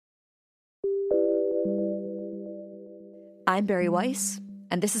I'm Bari Weiss,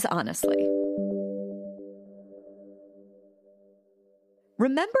 and this is Honestly.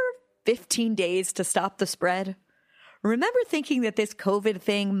 Remember 15 days to stop the spread? Remember thinking that this COVID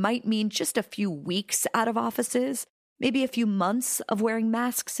thing might mean just a few weeks out of offices, maybe a few months of wearing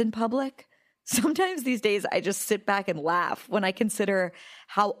masks in public? Sometimes these days I just sit back and laugh when I consider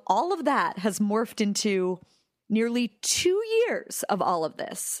how all of that has morphed into nearly 2 years of all of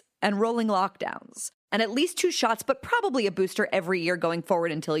this and rolling lockdowns and at least 2 shots, but probably a booster every year going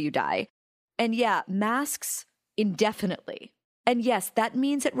forward until you die. And yeah, masks indefinitely. And yes, that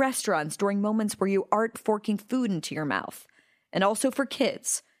means at restaurants during moments where you aren't forking food into your mouth. And also for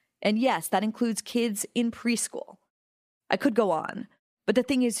kids. And yes, that includes kids in preschool. I could go on. But the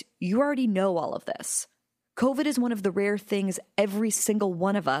thing is, you already know all of this. COVID is one of the rare things every single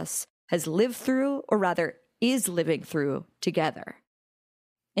one of us has lived through, or rather is living through, together.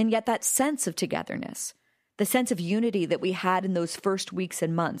 And yet that sense of togetherness, the sense of unity that we had in those first weeks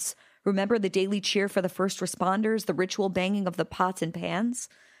and months, remember the daily cheer for the first responders, the ritual banging of the pots and pans?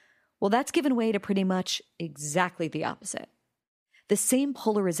 Well, that's given way to pretty much exactly the opposite. The same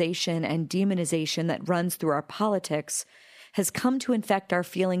polarization and demonization that runs through our politics has come to infect our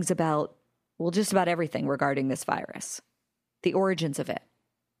feelings about, well, just about everything regarding this virus. The origins of it,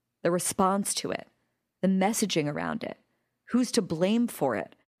 the response to it, the messaging around it, who's to blame for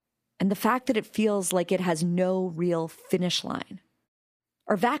it, and the fact that it feels like it has no real finish line.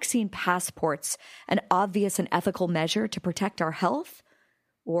 Are vaccine passports an obvious and ethical measure to protect our health?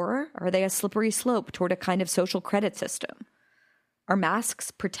 Or are they a slippery slope toward a kind of social credit system? Are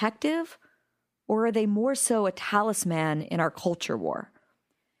masks protective? Or are they more so a talisman in our culture war?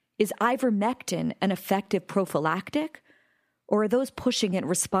 Is ivermectin an effective prophylactic? Or are those pushing it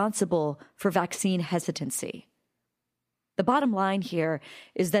responsible for vaccine hesitancy? The bottom line here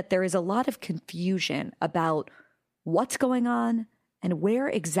is that there is a lot of confusion about what's going on and where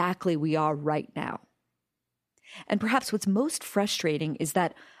exactly we are right now. And perhaps what's most frustrating is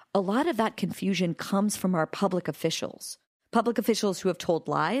that a lot of that confusion comes from our public officials who have told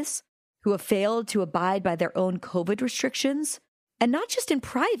lies, who have failed to abide by their own COVID restrictions, and not just in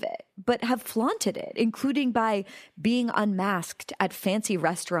private, but have flaunted it, including by being unmasked at fancy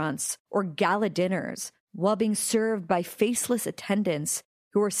restaurants or gala dinners while being served by faceless attendants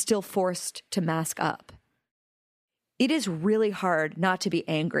who are still forced to mask up. It is really hard not to be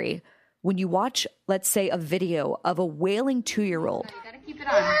angry when you watch, let's say, a video of a wailing 2-year-old. You gotta keep it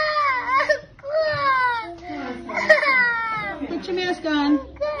on. Put your mask on.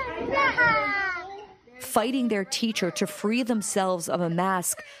 Fighting their teacher to free themselves of a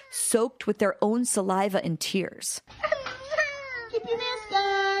mask soaked with their own saliva and tears. Keep your mask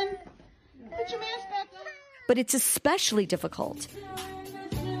on. Put your mask back on. But it's especially difficult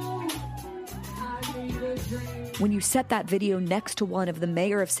when you set that video next to one of the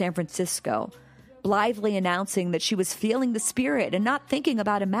mayor of San Francisco, blithely announcing that she was feeling the spirit and not thinking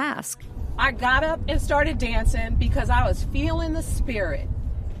about a mask. I got up and started dancing because I was feeling the spirit,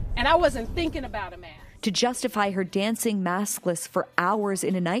 and I wasn't thinking about a mask. To justify her dancing maskless for hours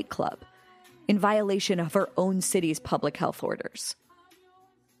in a nightclub, in violation of her own city's public health orders.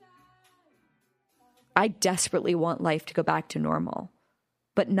 I desperately want life to go back to normal,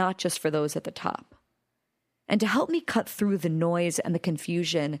 but not just for those at the top. And to help me cut through the noise and the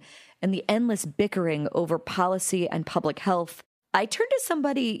confusion and the endless bickering over policy and public health, I turn to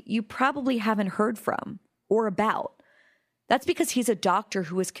somebody you probably haven't heard from or about. That's because he's a doctor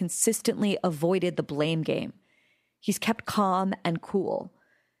who has consistently avoided the blame game. He's kept calm and cool.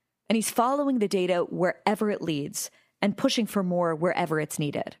 And he's following the data wherever it leads and pushing for more wherever it's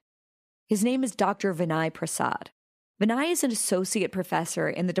needed. His name is Dr. Vinay Prasad. Vinay is an associate professor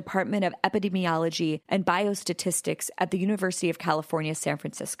in the Department of Epidemiology and Biostatistics at the University of California, San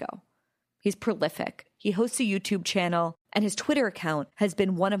Francisco. He's prolific. He hosts a YouTube channel, and his Twitter account has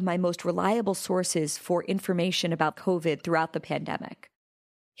been one of my most reliable sources for information about COVID throughout the pandemic.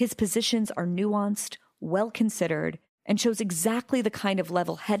 His positions are nuanced, well-considered, and shows exactly the kind of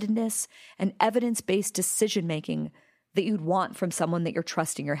level-headedness and evidence-based decision-making that you'd want from someone that you're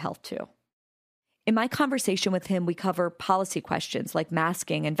trusting your health to. In my conversation with him, we cover policy questions like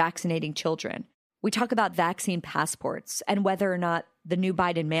masking and vaccinating children. We talk about vaccine passports and whether or not the new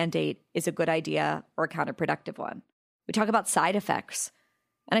Biden mandate is a good idea or a counterproductive one. We talk about side effects.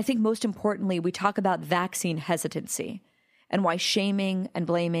 And I think most importantly, we talk about vaccine hesitancy and why shaming and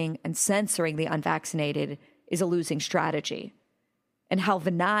blaming and censoring the unvaccinated is a losing strategy. And how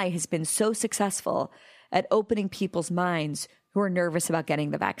Vinay has been so successful at opening people's minds who are nervous about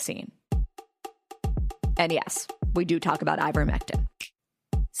getting the vaccine. And yes, we do talk about ivermectin.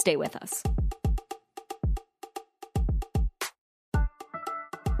 Stay with us.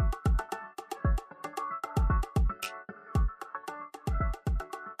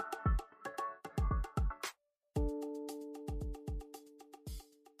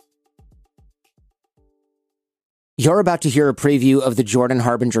 You're about to hear a preview of The Jordan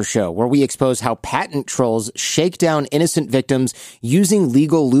Harbinger Show, where we expose how patent trolls shake down innocent victims using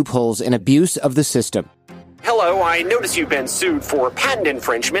legal loopholes and abuse of the system. Hello, I notice you've been sued for patent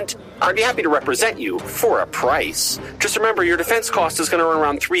infringement. I'd be happy to represent you for a price. Just remember, your defense cost is going to run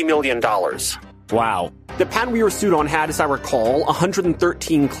around $3 million. Wow. The patent we were sued on had, as I recall,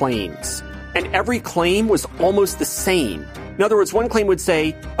 113 claims. And every claim was almost the same. In other words, one claim would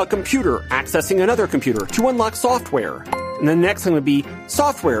say, a computer accessing another computer to unlock software. And then the next thing would be,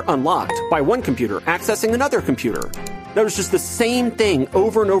 software unlocked by one computer accessing another computer. That was just the same thing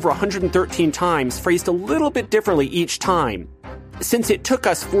over and over 113 times, phrased a little bit differently each time. Since it took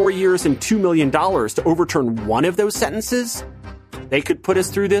us 4 years and $2 million to overturn one of those sentences, they could put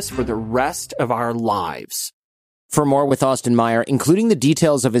us through this for the rest of our lives. For more with Austin Meyer, including the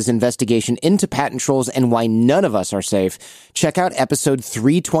details of his investigation into patent trolls and why none of us are safe, check out episode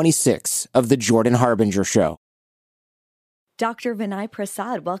 326 of The Jordan Harbinger Show. Dr. Vinay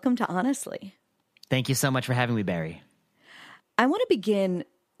Prasad, welcome to Honestly. Thank you so much for having me, Barry. I want to begin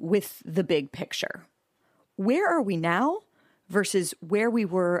with the big picture. Where are we now versus where we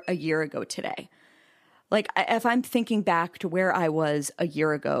were a year ago today? Like, if I'm thinking back to where I was a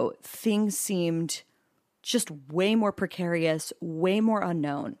year ago, things seemed just way more precarious, way more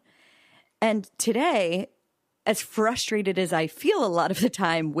unknown. And today, as frustrated as I feel a lot of the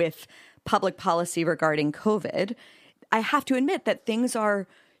time with public policy regarding COVID, I have to admit that things are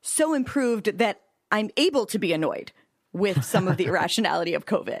so improved that I'm able to be annoyed with some of the irrationality of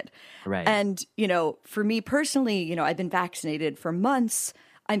COVID. Right. And, for me personally, I've been vaccinated for months.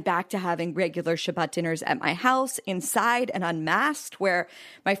 I'm back to having regular Shabbat dinners at my house, inside and unmasked, where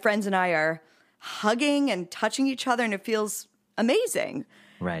my friends and I are hugging and touching each other, and it feels amazing.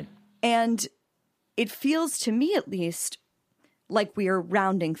 Right. And it feels, to me at least, like we are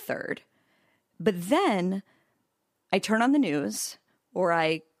rounding third. But then I turn on the news, or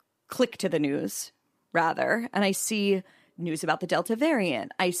I click to the news, rather, and I see news about the Delta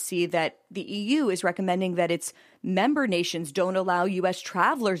variant. I see that the EU is recommending that its member nations don't allow U.S.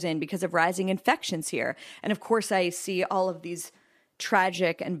 travelers in because of rising infections here. And of course, I see all of these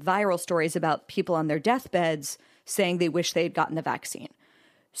tragic and viral stories about people on their deathbeds saying they wish they had gotten the vaccine.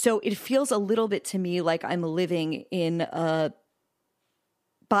 So it feels a little bit to me like I'm living in a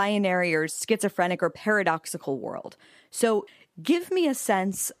binary or schizophrenic or paradoxical world. So give me a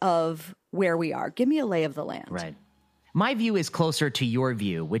sense of where we are. Give me a lay of the land. Right. My view is closer to your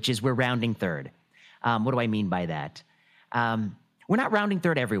view, which is we're rounding third. What do I mean by that? We're not rounding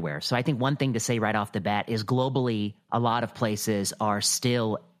third everywhere. So I think one thing to say right off the bat is globally, a lot of places are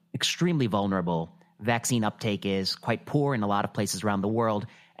still extremely vulnerable. Vaccine uptake is quite poor in a lot of places around the world.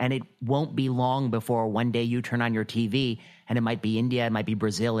 And it won't be long before one day you turn on your TV and it might be India, it might be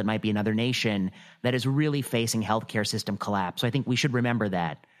Brazil, it might be another nation that is really facing healthcare system collapse. So I think we should remember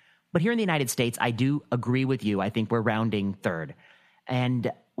that. But here in the United States, I do agree with you. I think we're rounding third.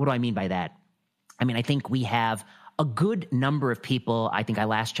 And what do I mean by that? I mean, I think we have a good number of people. I think I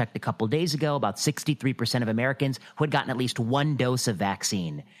last checked a couple of days ago, about 63% of Americans who had gotten at least one dose of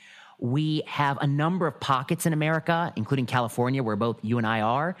vaccine. We have a number of pockets in America, including California, where both you and I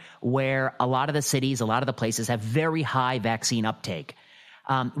are, where a lot of the cities, a lot of the places have very high vaccine uptake.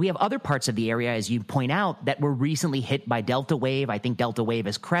 We have other parts of the area, as you point out, that were recently hit by Delta wave. I think Delta wave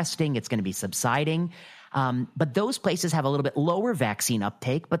is cresting. It's going to be subsiding. But those places have a little bit lower vaccine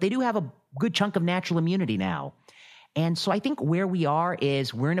uptake, but they do have a good chunk of natural immunity now. And so I think where we are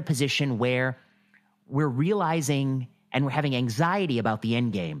is we're in a position where we're realizing and we're having anxiety about the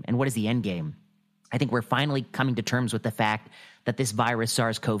end game. And what is the end game? I think we're finally coming to terms with the fact that this virus,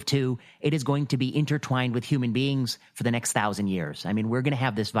 SARS-CoV-2, it is going to be intertwined with human beings for the next 1,000 years. I mean, we're going to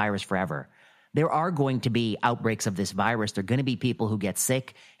have this virus forever. There are going to be outbreaks of this virus. There are going to be people who get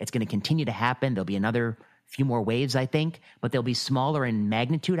sick. It's going to continue to happen. There'll be another few more waves, I think, but they'll be smaller in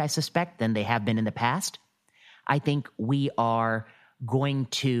magnitude, I suspect, than they have been in the past. I think we are going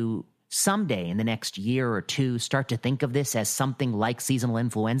to someday in the next year or two start to think of this as something like seasonal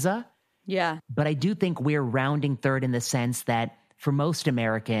influenza. Yeah. But I do think we're rounding third in the sense that for most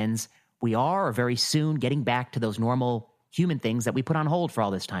Americans, we are or very soon getting back to those normal human things that we put on hold for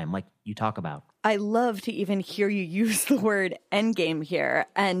all this time, like you talk about. I love to even hear you use the word endgame here.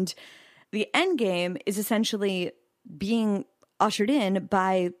 And the endgame is essentially being ushered in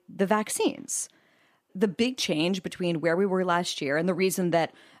by the vaccines. The big change between where we were last year and the reason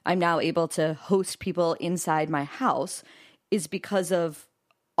that I'm now able to host people inside my house is because of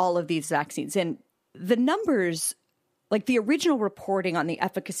all of these vaccines. And the numbers, like the original reporting on the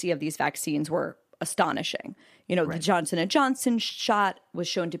efficacy of these vaccines were astonishing. The Johnson & Johnson shot was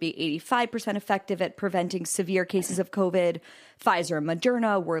shown to be 85% effective at preventing severe cases of COVID. Pfizer and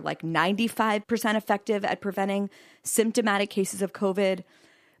Moderna were like 95% effective at preventing symptomatic cases of COVID.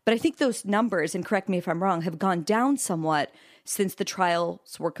 But I think those numbers, and correct me if I'm wrong, have gone down somewhat since the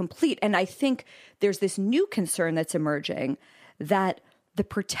trials were complete. And I think there's this new concern that's emerging that the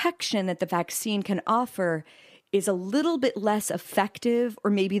protection that the vaccine can offer is a little bit less effective,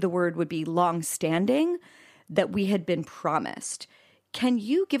 or maybe the word would be long-standing, that we had been promised. Can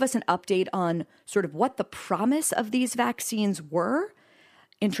you give us an update on sort of what the promise of these vaccines were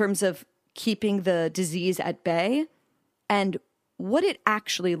in terms of keeping the disease at bay and what it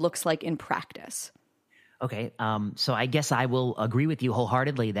actually looks like in practice? Okay, so I guess I will agree with you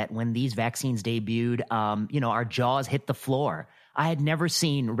wholeheartedly that when these vaccines debuted, our jaws hit the floor. I had never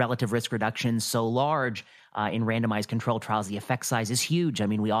seen relative risk reductions so large in randomized controlled trials. The effect size is huge. I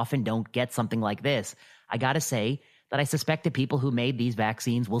mean, we often don't get something like this. I got to say that I suspect the people who made these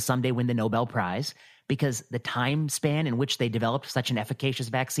vaccines will someday win the Nobel Prize because the time span in which they developed such an efficacious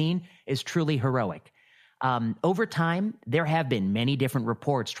vaccine is truly heroic. Over time, there have been many different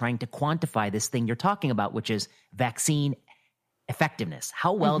reports trying to quantify this thing you're talking about, which is vaccine effectiveness.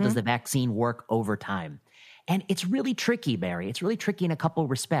 How well does the vaccine work over time? And it's really tricky, Barry. It's really tricky in a couple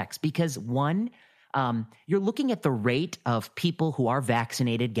respects because one, you're looking at the rate of people who are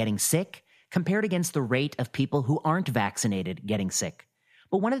vaccinated getting sick compared against the rate of people who aren't vaccinated getting sick.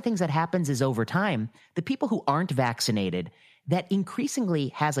 But one of the things that happens is over time, the people who aren't vaccinated, that increasingly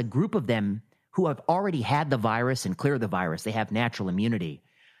has a group of them who have already had the virus and cleared the virus. They have natural immunity.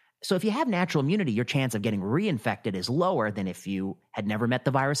 So if you have natural immunity, your chance of getting reinfected is lower than if you had never met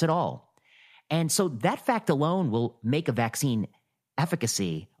the virus at all. And so that fact alone will make a vaccine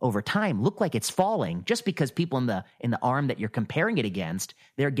efficacy over time look like it's falling just because people in the arm that you're comparing it against,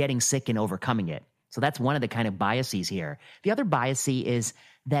 they're getting sick and overcoming it. So that's one of the kind of biases here. The other bias is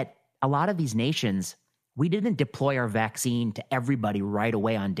that a lot of these nations, we didn't deploy our vaccine to everybody right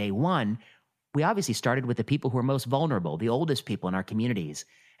away on day one. We obviously started with the people who are most vulnerable, the oldest people in our communities.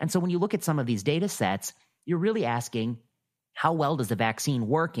 And so when you look at some of these data sets, you're really asking, how well does the vaccine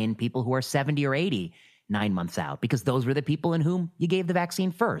work in people who are 70 or 80 9 months out? Because those were the people in whom you gave the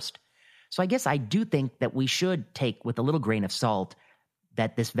vaccine first. So I guess I do think that we should take with a little grain of salt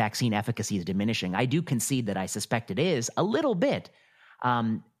that this vaccine efficacy is diminishing. I do concede that I suspect it is a little bit,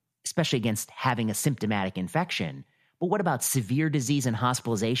 especially against having a symptomatic infection. But what about severe disease and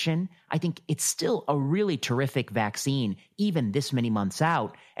hospitalization? I think it's still a really terrific vaccine, even this many months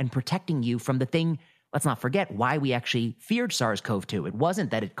out, and protecting you from the thing. Let's not forget why we actually feared SARS-CoV-2. It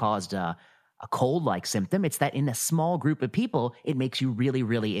wasn't that it caused a cold-like symptom. It's that in a small group of people, it makes you really,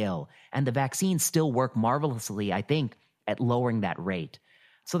 really ill. And the vaccines still work marvelously, I think, at lowering that rate.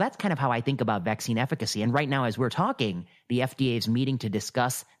 So that's kind of how I think about vaccine efficacy. And right now, as we're talking, the FDA is meeting to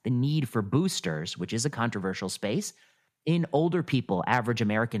discuss the need for boosters, which is a controversial space, in older people, average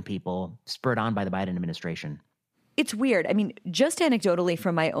American people, spurred on by the Biden administration. It's weird. I mean, just anecdotally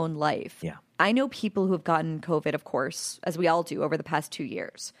from my own life, I know people who have gotten COVID, of course, as we all do over the past 2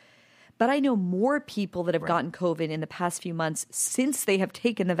 years. But I know more people that have gotten COVID in the past few months since they have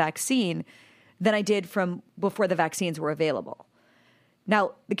taken the vaccine than I did from before the vaccines were available.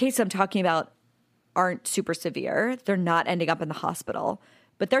 Now, the cases I'm talking about aren't super severe. They're not ending up in the hospital,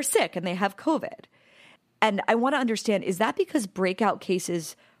 but they're sick and they have COVID. And I want to understand, is that because breakout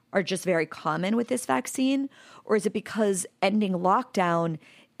cases are just very common with this vaccine? Or is it because ending lockdown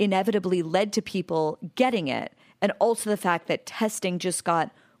inevitably led to people getting it? And also the fact that testing just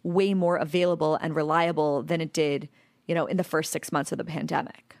got way more available and reliable than it did, in the first 6 months of the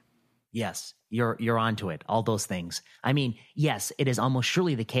pandemic. Yes, you're onto it. All those things. I mean, yes, it is almost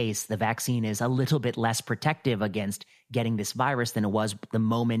surely the case the vaccine is a little bit less protective against getting this virus than it was the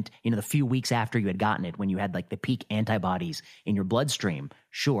moment, the few weeks after you had gotten it, when you had like the peak antibodies in your bloodstream.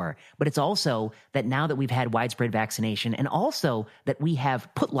 Sure. But it's also that now that we've had widespread vaccination and also that we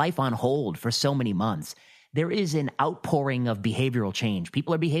have put life on hold for so many months, there is an outpouring of behavioral change.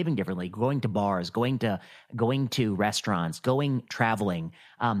 People are behaving differently, going to bars, going to restaurants, traveling,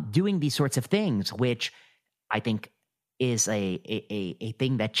 doing these sorts of things, which I think is a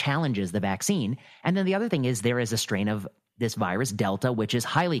thing that challenges the vaccine. And then the other thing is there is a strain of this virus, Delta, which is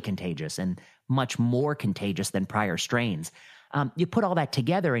highly contagious and much more contagious than prior strains. You put all that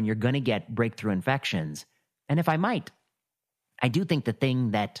together and you're going to get breakthrough infections. And if I might, I do think the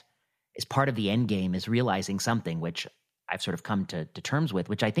thing that is part of the end game is realizing something which I've sort of come to terms with,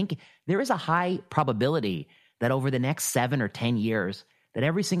 which I think there is a high probability that over the next 7 or 10 years, that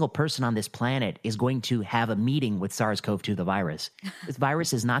every single person on this planet is going to have a meeting with SARS-CoV-2, the virus. This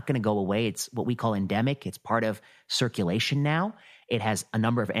virus is not going to go away. It's what we call endemic. It's part of circulation now. It has a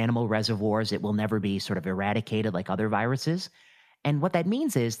number of animal reservoirs. It will never be sort of eradicated like other viruses. And what that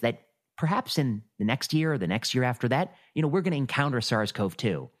means is that perhaps in the next year or the next year after that, we're going to encounter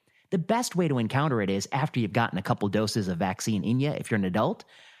SARS-CoV-2. The best way to encounter it is after you've gotten a couple doses of vaccine in you, if you're an adult.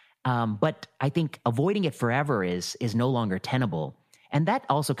 But I think avoiding it forever is no longer tenable. And that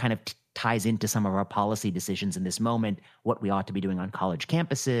also kind of ties into some of our policy decisions in this moment, what we ought to be doing on college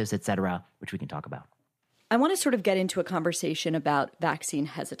campuses, et cetera, which we can talk about. I want to sort of get into a conversation about vaccine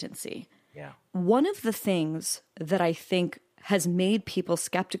hesitancy. Yeah. One of the things that I think has made people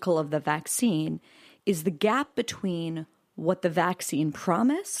skeptical of the vaccine is the gap between what the vaccine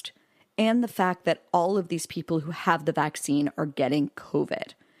promised and the fact that all of these people who have the vaccine are getting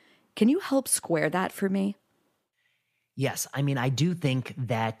COVID. Can you help square that for me? Yes. I mean, I do think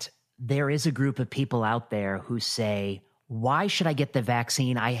that there is a group of people out there who say, why should I get the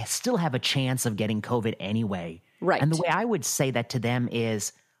vaccine? I still have a chance of getting COVID anyway. Right. And the way I would say that to them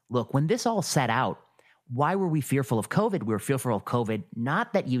is, look, when this all set out, why were we fearful of COVID? We were fearful of COVID,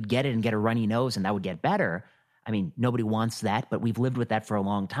 not that you'd get it and get a runny nose and that would get better. I mean, nobody wants that, but we've lived with that for a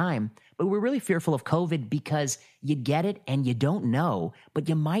long time. But we're really fearful of COVID because you get it and you don't know, but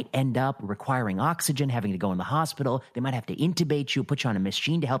you might end up requiring oxygen, having to go in the hospital. They might have to intubate you, put you on a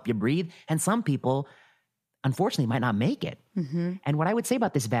machine to help you breathe. And some people, unfortunately, might not make it. Mm-hmm. And what I would say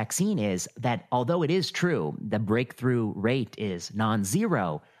about this vaccine is that although it is true, the breakthrough rate is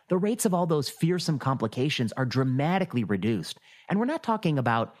non-zero, the rates of all those fearsome complications are dramatically reduced. And we're not talking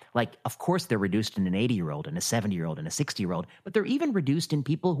about, like, of course they're reduced in an 80-year-old and a 70-year-old and a 60-year-old, but they're even reduced in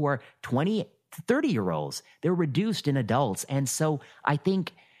people who are 20 to 30-year-olds. They're reduced in adults. And so I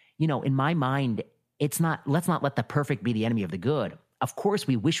think, in my mind, let's not let the perfect be the enemy of the good. Of course,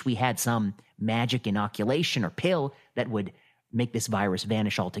 we wish we had some magic inoculation or pill that would make this virus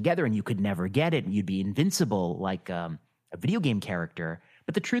vanish altogether and you could never get it and you'd be invincible like a video game character.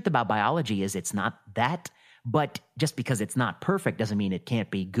 But the truth about biology is it's not that. But just because it's not perfect doesn't mean it can't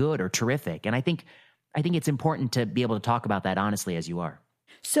be good or terrific. And I think it's important to be able to talk about that honestly as you are.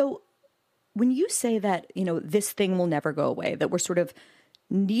 So when you say that, this thing will never go away, that we're sort of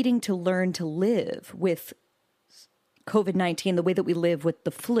needing to learn to live with COVID-19 the way that we live with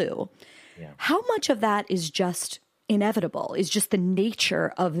the flu, how much of that is just inevitable, is just the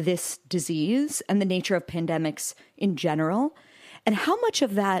nature of this disease and the nature of pandemics in general? And how much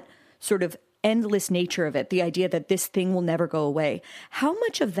of that sort of endless nature of it, the idea that this thing will never go away, how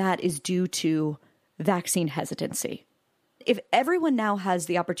much of that is due to vaccine hesitancy? If everyone now has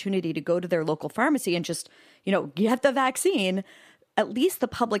the opportunity to go to their local pharmacy and just, get the vaccine, at least the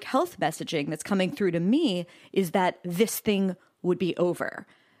public health messaging that's coming through to me is that this thing would be over.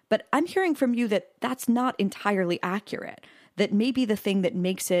 But I'm hearing from you that that's not entirely accurate, that maybe the thing that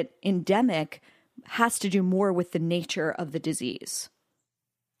makes it endemic has to do more with the nature of the disease.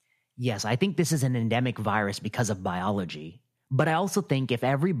 Yes, I think this is an endemic virus because of biology. But I also think if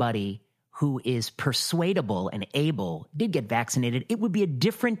everybody who is persuadable and able did get vaccinated, it would be a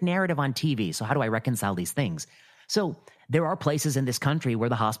different narrative on TV. So how do I reconcile these things? So there are places in this country where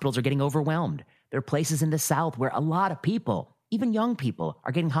the hospitals are getting overwhelmed. There are places in the South where a lot of people, even young people,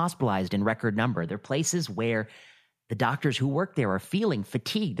 are getting hospitalized in record number. There are places where the doctors who work there are feeling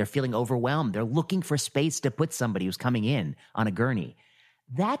fatigued. They're feeling overwhelmed. They're looking for space to put somebody who's coming in on a gurney.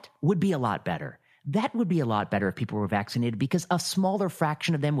 That would be a lot better. That would be a lot better if people were vaccinated because a smaller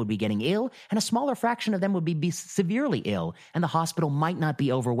fraction of them would be getting ill and a smaller fraction of them would be severely ill and the hospital might not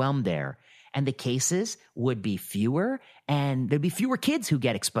be overwhelmed there. And the cases would be fewer and there'd be fewer kids who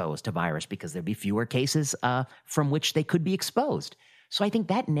get exposed to virus because there'd be fewer cases from which they could be exposed. So I think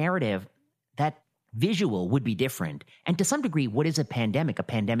that narrative, that visual would be different. And to some degree, what is a pandemic? A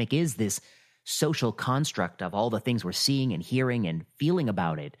pandemic is this social construct of all the things we're seeing and hearing and feeling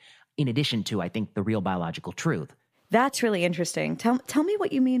about it, in addition to, I think, the real biological truth. That's really interesting. Tell me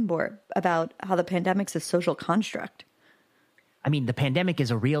what you mean, Bort, about how the pandemic's a social construct. I mean, the pandemic is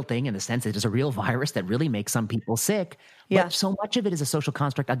a real thing in the sense that it is a real virus that really makes some people sick. But so much of it is a social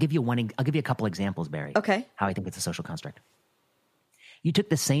construct. I'll give you a couple examples, Barry. Okay. How I think it's a social construct. You took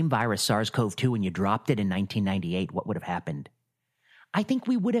the same virus, SARS-CoV-2, and you dropped it in 1998. What would have happened? I think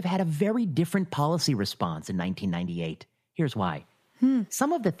we would have had a very different policy response in 1998. Here's why.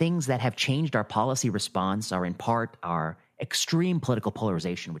 Some of the things that have changed our policy response are in part our extreme political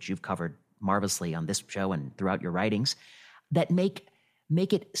polarization, which you've covered marvelously on this show and throughout your writings, that make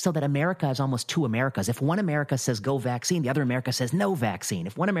make it so that America is almost two Americas. If one America says go vaccine, the other America says no vaccine.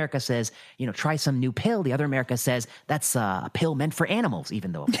 If one America says, try some new pill, the other America says that's a pill meant for animals,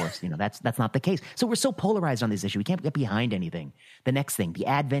 even though, of course, that's not the case. So we're so polarized on this issue. We can't get behind anything. The next thing, the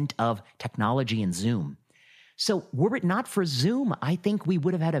advent of technology and Zoom. So were it not for Zoom, I think we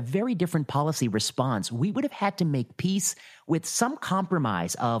would have had a very different policy response. We would have had to make peace with some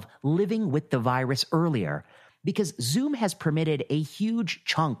compromise of living with the virus earlier, because Zoom has permitted a huge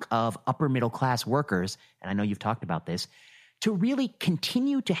chunk of upper middle class workers, and I know you've talked about this, to really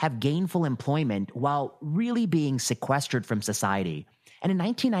continue to have gainful employment while really being sequestered from society. And in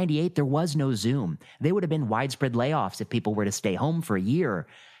 1998, there was no Zoom. There would have been widespread layoffs if people were to stay home for a year.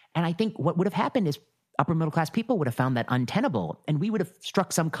 And I think what would have happened is upper middle class people would have found that untenable, and we would have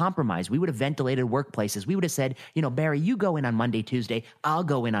struck some compromise. We would have ventilated workplaces. We would have said, Barry, you go in on Monday, Tuesday, I'll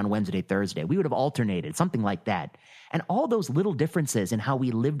go in on Wednesday, Thursday. We would have alternated, something like that. And all those little differences in how we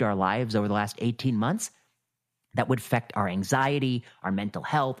lived our lives over the last 18 months, that would affect our anxiety, our mental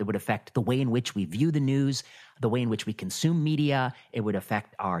health. It would affect the way in which we view the news, the way in which we consume media. It would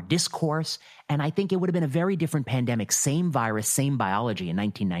affect our discourse. And I think it would have been a very different pandemic, same virus, same biology in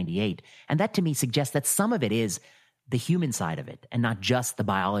 1998. And that to me suggests that some of it is the human side of it and not just the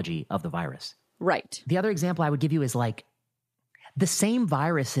biology of the virus. Right. The other example I would give you is like the same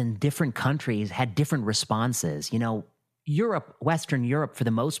virus in different countries had different responses. Europe, Western Europe, for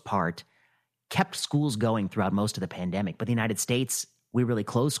the most part, kept schools going throughout most of the pandemic. But the United States, we really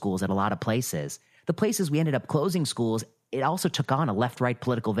closed schools at a lot of places. The places we ended up closing schools, it also took on a left-right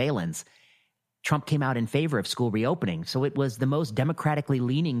political valence. Trump came out in favor of school reopening. So it was the most democratically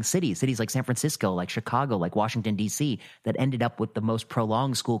leaning cities like San Francisco, like Chicago, like Washington, D.C., that ended up with the most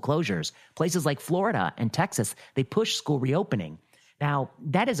prolonged school closures. Places like Florida and Texas, they pushed school reopening. Now,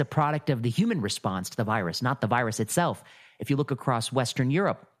 that is a product of the human response to the virus, not the virus itself. If you look across Western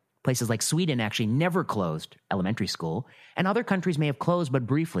Europe, places like Sweden actually never closed elementary school, and other countries may have closed but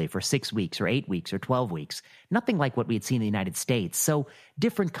briefly for 6 weeks or 8 weeks or 12 weeks. Nothing like what we had seen in the United States. So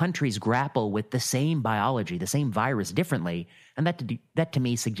different countries grapple with the same biology, the same virus differently, and that to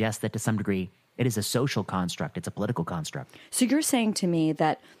me suggests that to some degree it is a social construct. It's a political construct. So you're saying to me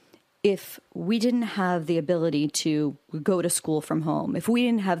that if we didn't have the ability to go to school from home, if we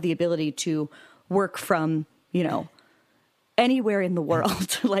didn't have the ability to work from, anywhere in the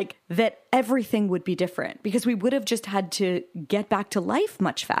world, like that everything would be different because we would have just had to get back to life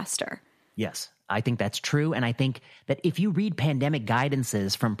much faster. Yes, I think that's true. And I think that if you read pandemic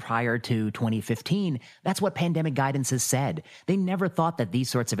guidances from prior to 2015, that's what pandemic guidances said. They never thought that these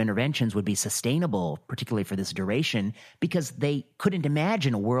sorts of interventions would be sustainable, particularly for this duration, because they couldn't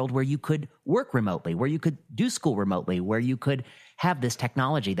imagine a world where you could work remotely, where you could do school remotely, where you could have this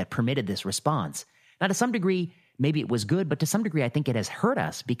technology that permitted this response. Now, to some degree, maybe it was good, but to some degree, I think it has hurt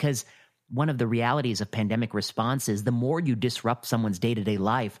us because one of the realities of pandemic response is the more you disrupt someone's day-to-day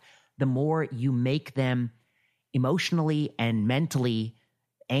life, the more you make them emotionally and mentally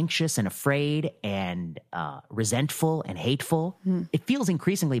anxious and afraid and resentful and hateful. It feels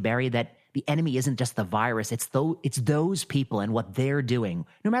increasingly, Barry, that the enemy isn't just the virus. It's those people and what they're doing,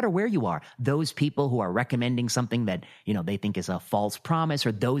 no matter where you are. Those people who are recommending something that, they think is a false promise,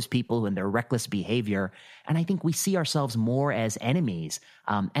 or those people in their reckless behavior. And I think we see ourselves more as enemies.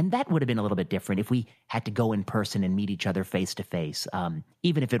 And that would have been a little bit different if we had to go in person and meet each other face to face,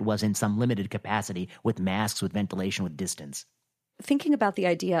 even if it was in some limited capacity with masks, with ventilation, with distance. Thinking about the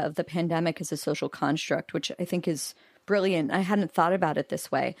idea of the pandemic as a social construct, which I think is brilliant. I hadn't thought about it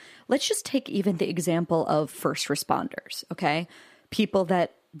this way. Let's just take even the example of first responders, okay? People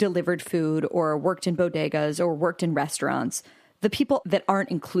that delivered food or worked in bodegas or worked in restaurants. The people that aren't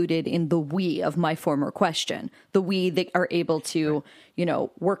included in the we of my former question, the we that are able to,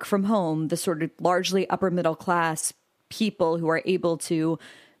 work from home, the sort of largely upper middle class people who are able to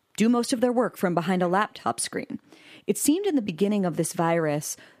do most of their work from behind a laptop screen. It seemed in the beginning of this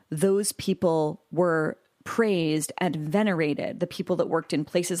virus, those people were praised and venerated, the people that worked in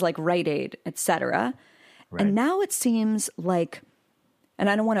places like Rite Aid, etc. Right. And now it seems like, and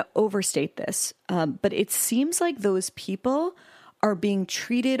I don't want to overstate this, but it seems like those people are being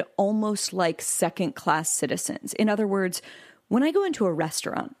treated almost like second-class citizens. In other words, when I go into a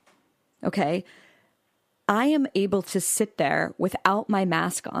restaurant, okay, I am able to sit there without my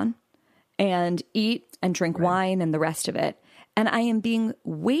mask on and eat and drink wine and the rest of it. And I am being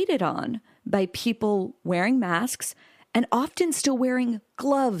waited on by people wearing masks and often still wearing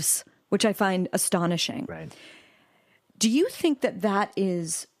gloves, which I find astonishing. Right. Do you think that that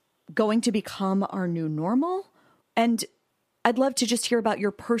is going to become our new normal? And I'd love to just hear about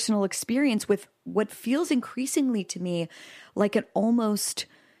your personal experience with what feels increasingly to me like an almost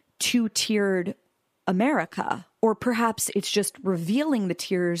two-tiered America, or perhaps it's just revealing the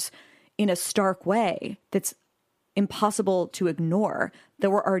tiers in a stark way that's impossible to ignore, that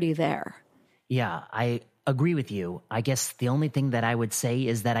were already there. Yeah, I agree with you. I guess the only thing that I would say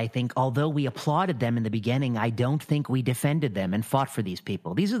is that I think although we applauded them in the beginning, I don't think we defended them and fought for these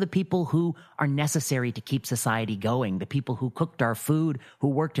people. These are the people who are necessary to keep society going, the people who cooked our food, who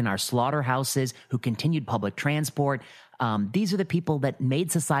worked in our slaughterhouses, who continued public transport. These are the people that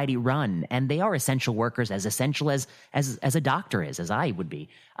made society run, and they are essential workers, as essential as a doctor is, as I would be.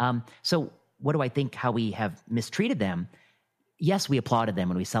 So what do I think how we have mistreated them? Yes, we applauded them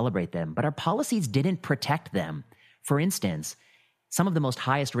and we celebrate them, but our policies didn't protect them. For instance, some of the most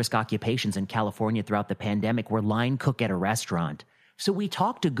highest risk occupations in California throughout the pandemic were line cook at a restaurant. So we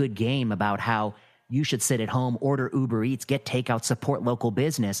talked a good game about how you should sit at home, order Uber Eats, get takeout, support local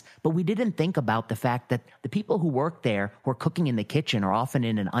business. But we didn't think about the fact that the people who work there, who are cooking in the kitchen, are often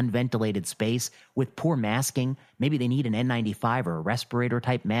in an unventilated space with poor masking. Maybe they need an N95 or a respirator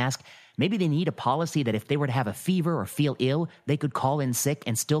type mask. Maybe they need a policy that if they were to have a fever or feel ill, they could call in sick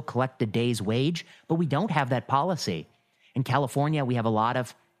and still collect a day's wage. But we don't have that policy. In California, we have a lot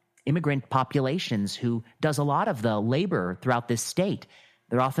of immigrant populations who does a lot of the labor throughout this state.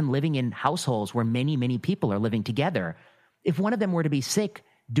 They're often living in households where many, many people are living together. If one of them were to be sick,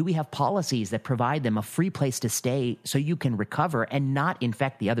 do we have policies that provide them a free place to stay so you can recover and not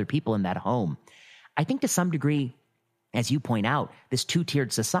infect the other people in that home? I think to some degree, as you point out, this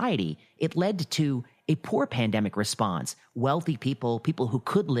two-tiered society, it led to a poor pandemic response. Wealthy people, people who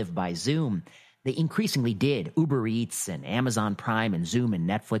could live by Zoom, they increasingly did. Uber Eats and Amazon Prime and Zoom and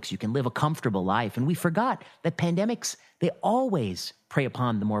Netflix, you can live a comfortable life. And we forgot that pandemics, they always prey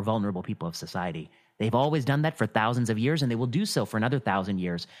upon the more vulnerable people of society. They've always done that for thousands of years, and they will do so for another 1,000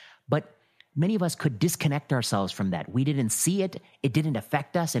 years. But many of us could disconnect ourselves from that. We didn't see it, it didn't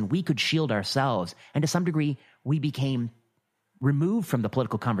affect us, and we could shield ourselves. And to some degree, we became removed from the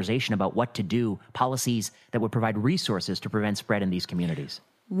political conversation about what to do, policies that would provide resources to prevent spread in these communities.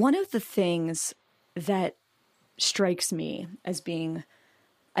 One of the things that strikes me as being,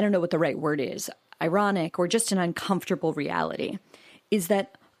 I don't know what the right word is, ironic or just an uncomfortable reality, is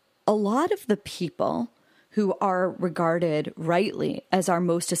that a lot of the people who are regarded rightly as our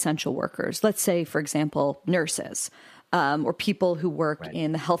most essential workers, let's say, for example, nurses, or people who work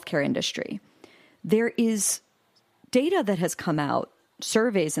in the healthcare industry, there is data that has come out,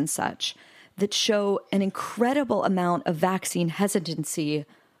 surveys and such, that show an incredible amount of vaccine hesitancy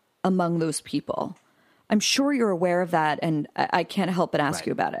among those people. I'm sure you're aware of that, and I can't help but ask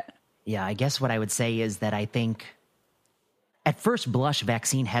you about it. Yeah, I guess what I would say is that I think at first blush,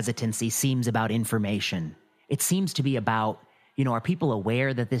 vaccine hesitancy seems about information. It seems to be about, are people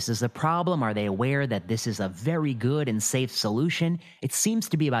aware that this is a problem? Are they aware that this is a very good and safe solution? It seems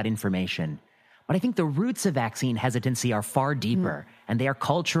to be about information. But I think the roots of vaccine hesitancy are far deeper, and they are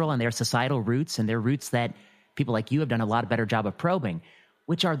cultural and they're societal roots, and they're roots that people like you have done a lot better job of probing,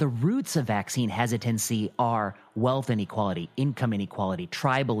 which are the roots of vaccine hesitancy are wealth inequality, income inequality,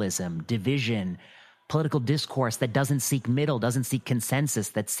 tribalism, division, political discourse that doesn't seek middle, doesn't seek consensus,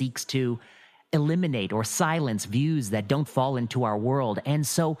 that seeks to eliminate or silence views that don't fall into our world. And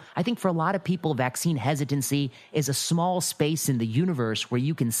so I think for a lot of people, vaccine hesitancy is a small space in the universe where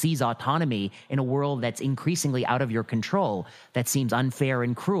you can seize autonomy in a world that's increasingly out of your control, that seems unfair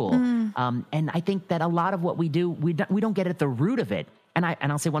and cruel. And I think that a lot of what we do, we don't get at the root of it. And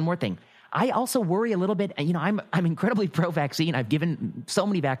I'll say one more thing. I also worry a little bit. I'm incredibly pro-vaccine. I've given so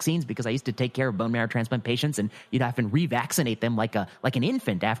many vaccines because I used to take care of bone marrow transplant patients, and you'd often revaccinate them like an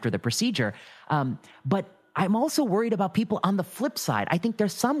infant after the procedure. But I'm also worried about people on the flip side. I think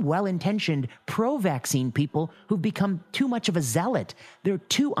there's some well-intentioned pro-vaccine people who've become too much of a zealot. They're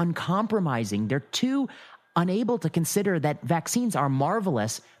too uncompromising. They're too unable to consider that vaccines are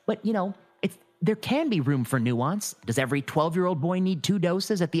marvelous, but there can be room for nuance. Does every 12-year-old boy need 2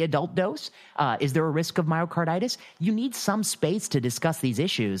 doses at the adult dose? Is there a risk of myocarditis? You need some space to discuss these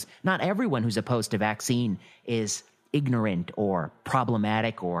issues. Not everyone who's opposed to vaccine is ignorant or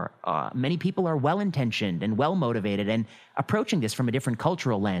problematic, or many people are well-intentioned and well-motivated and approaching this from a different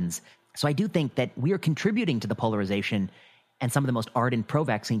cultural lens. So I do think that we are contributing to the polarization, and some of the most ardent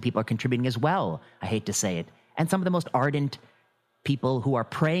pro-vaccine people are contributing as well. I hate to say it. And some of the most ardent people who are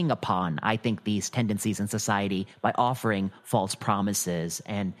preying upon, I think, these tendencies in society by offering false promises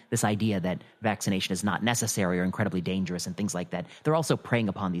and this idea that vaccination is not necessary or incredibly dangerous and things like that. They're also preying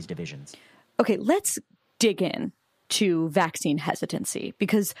upon these divisions. Okay, let's dig in to vaccine hesitancy,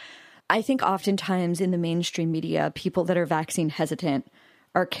 because I think oftentimes in the mainstream media, people that are vaccine hesitant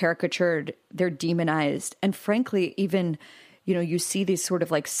are caricatured, they're demonized. And frankly, even, you see these sort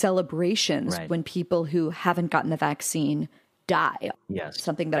of like celebrations when people who haven't gotten the vaccine die. Yes.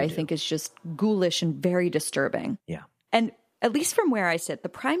 Something that I think is just ghoulish and very disturbing. Yeah. And at least from where I sit, the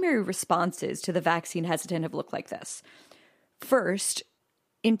primary responses to the vaccine hesitant have looked like this. First,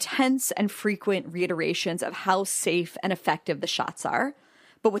 intense and frequent reiterations of how safe and effective the shots are,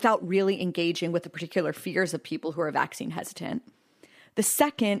 but without really engaging with the particular fears of people who are vaccine hesitant. The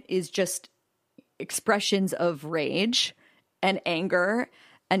second is just expressions of rage and anger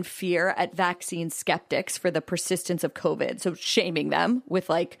and fear at vaccine skeptics for the persistence of COVID. So shaming them with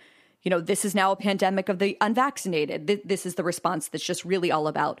like, this is now a pandemic of the unvaccinated. This is the response that's just really all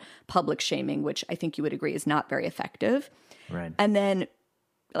about public shaming, which I think you would agree is not very effective. Right. And then,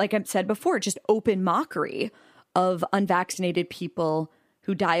 like I've said before, just open mockery of unvaccinated people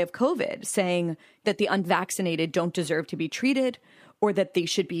who die of COVID, saying that the unvaccinated don't deserve to be treated or that they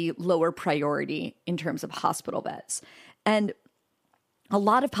should be lower priority in terms of hospital beds. And a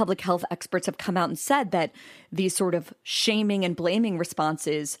lot of public health experts have come out and said that these sort of shaming and blaming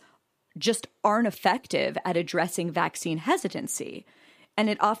responses just aren't effective at addressing vaccine hesitancy. And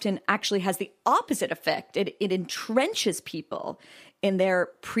it often actually has the opposite effect. It entrenches people in their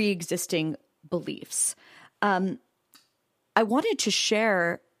pre-existing beliefs. I wanted to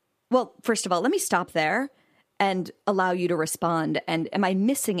share, well, first of all, let me stop there and allow you to respond. And am I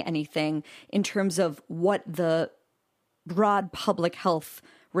missing anything in terms of what the broad public health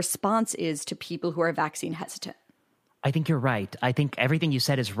response is to people who are vaccine hesitant? I think you're right. I think everything you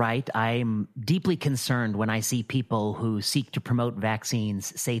said is right. I'm deeply concerned when I see people who seek to promote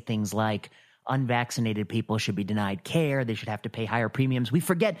vaccines say things like unvaccinated people should be denied care, they should have to pay higher premiums. We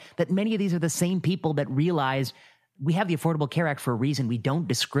forget that many of these are the same people that realize we have the Affordable Care Act for a reason. We don't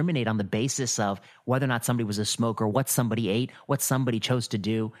discriminate on the basis of whether or not somebody was a smoker, what somebody ate, what somebody chose to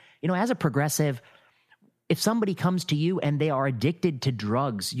do. As a progressive, if somebody comes to you and they are addicted to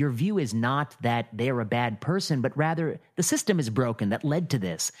drugs, your view is not that they're a bad person, but rather the system is broken that led to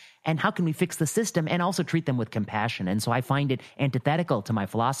this. And how can we fix the system and also treat them with compassion? And so I find it antithetical to my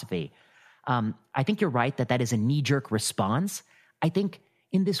philosophy. I think you're right that is a knee-jerk response. I think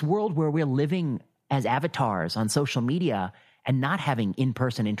in this world where we're living as avatars on social media and not having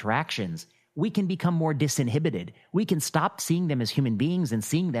in-person interactions, we can become more disinhibited. We can stop seeing them as human beings and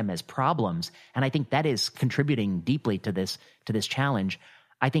seeing them as problems. And I think that is contributing deeply to this challenge.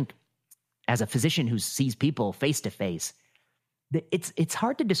 I think as a physician who sees people face to face, it's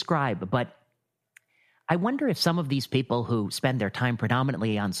hard to describe, but I wonder if some of these people who spend their time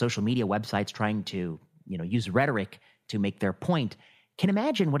predominantly on social media websites trying to, use rhetoric to make their point, can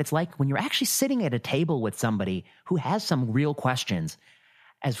imagine what it's like when you're actually sitting at a table with somebody who has some real questions,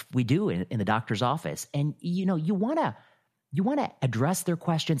 as we do in the doctor's office. And, you want to address their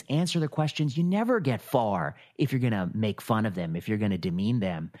questions, answer their questions. You never get far if you're going to make fun of them, if you're going to demean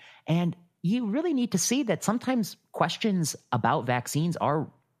them. And you really need to see that sometimes questions about vaccines are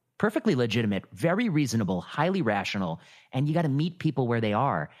perfectly legitimate, very reasonable, highly rational, and you got to meet people where they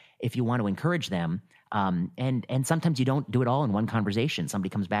are if you want to encourage them. And sometimes you don't do it all in one conversation. Somebody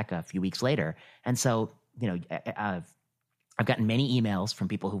comes back a few weeks later. And so, I've gotten many emails from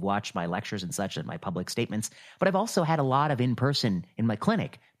people who watched my lectures and such and my public statements, but I've also had a lot of in-person in my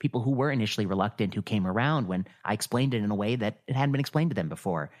clinic, people who were initially reluctant, who came around when I explained it in a way that it hadn't been explained to them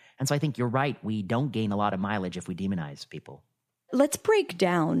before. And so I think you're right. We don't gain a lot of mileage if we demonize people. Let's break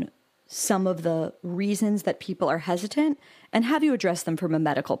down some of the reasons that people are hesitant and have you address them from a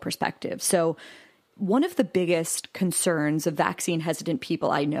medical perspective. So one of the biggest concerns of vaccine hesitant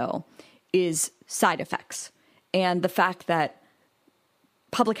people I know is side effects. And the fact that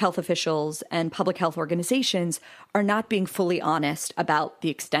public health officials and public health organizations are not being fully honest about the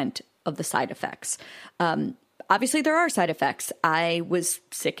extent of the side effects. Obviously, there are side effects. I was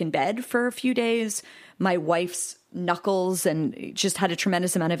sick in bed for a few days. My wife's knuckles and just had a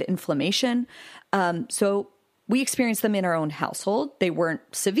tremendous amount of inflammation. So we experienced them in our own household. They weren't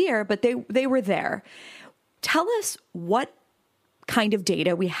severe, but they were there. Tell us what kind of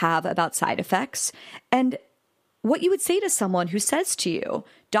data we have about side effects and what you would say to someone who says to you,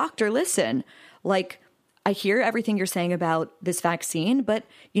 doctor, listen, I hear everything you're saying about this vaccine, but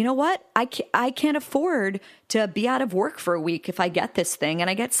you know what? I can't afford to be out of work for a week if I get this thing and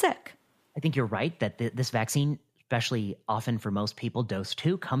I get sick. I think you're right that this vaccine, especially often for most people, dose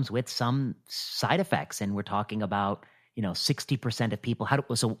 2 comes with some side effects. And we're talking about, 60% of people.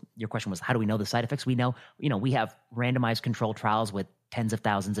 So your question was, how do we know the side effects? We know, we have randomized controlled trials with tens of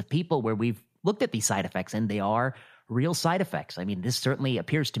thousands of people where we've looked at these side effects, and they are real side effects. I mean, this certainly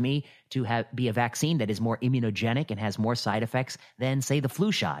appears to me to be a vaccine that is more immunogenic and has more side effects than, say, the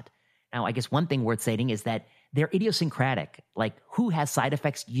flu shot. Now, I guess one thing worth stating is that they're idiosyncratic. Like, who has side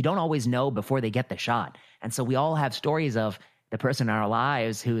effects, you don't always know before they get the shot. And so we all have stories of the person in our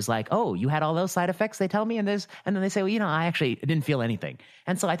lives who's like, oh, you had all those side effects, they tell me, and then they say, well, I actually didn't feel anything.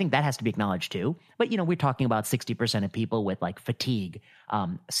 And so I think that has to be acknowledged too. But, we're talking about 60% of people with like fatigue,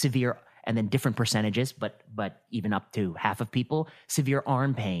 severe, and then different percentages, but even up to half of people, severe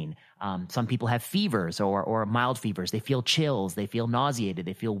arm pain. Some people have fevers or mild fevers. They feel chills. They feel nauseated.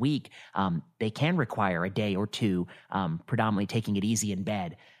 They feel weak. They can require a day or two, predominantly taking it easy in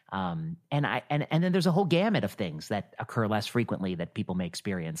bed. And then there's a whole gamut of things that occur less frequently that people may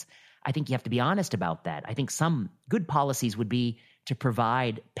experience. I think you have to be honest about that. I think some good policies would be to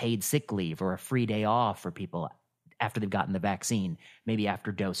provide paid sick leave or a free day off for people after they've gotten the vaccine, maybe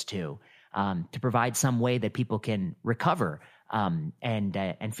after dose 2, to provide some way that people can recover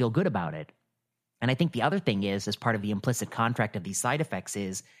and feel good about it. And I think the other thing is, as part of the implicit contract of these side effects,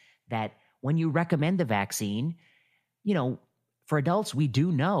 is that when you recommend the vaccine, for adults, we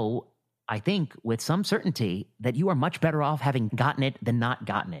do know, I think, with some certainty, that you are much better off having gotten it than not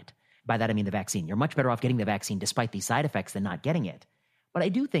gotten it. By that, I mean the vaccine. You're much better off getting the vaccine despite these side effects than not getting it. But I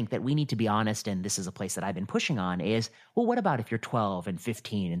do think that we need to be honest, and this is a place that I've been pushing on, is, well, what about if you're 12 and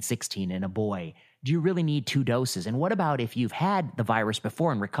 15 and 16 and a boy? Do you really need 2 doses? And what about if you've had the virus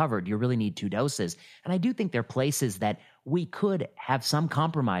before and recovered? Do you really need 2 doses? And I do think there are places that we could have some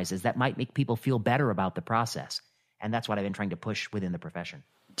compromises that might make people feel better about the process. And that's what I've been trying to push within the profession.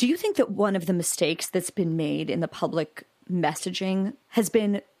 Do you think that one of the mistakes that's been made in the public messaging has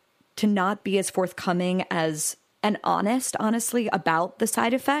been to not be as forthcoming as and honestly, about the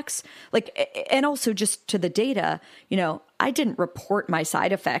side effects? And also just to the data, I didn't report my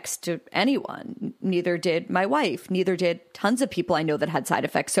side effects to anyone. Neither did my wife. Neither did tons of people I know that had side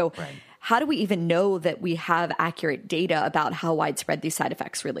effects. So How do we even know that we have accurate data about how widespread these side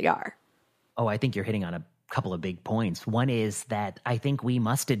effects really are? Oh, I think you're hitting on a couple of big points. One is that I think we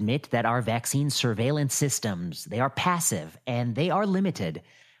must admit that our vaccine surveillance systems, they are passive and they are limited.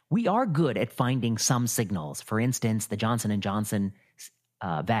 We are good at finding some signals. For instance, the Johnson & Johnson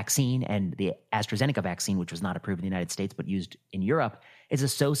vaccine and the AstraZeneca vaccine, which was not approved in the United States but used in Europe, is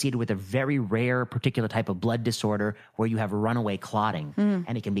associated with a very rare particular type of blood disorder where you have runaway clotting,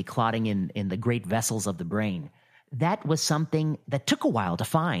 and it can be clotting in the great vessels of the brain. That was something that took a while to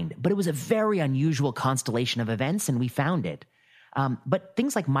find, but it was a very unusual constellation of events, and we found it. But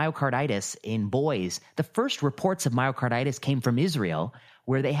things like myocarditis in boys, the first reports of myocarditis came from Israel,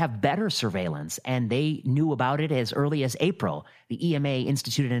 where they have better surveillance, and they knew about it as early as April. The EMA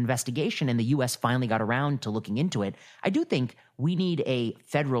instituted an investigation, and the U.S. finally got around to looking into it. I do think we need a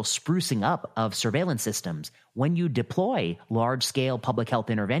federal sprucing up of surveillance systems. When you deploy large-scale public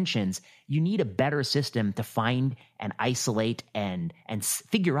health interventions, you need a better system to find and isolate and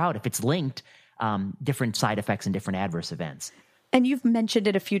figure out if it's linked, different side effects and different adverse events. And you've mentioned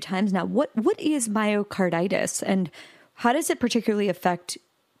it a few times now. What is myocarditis, and how does it particularly affect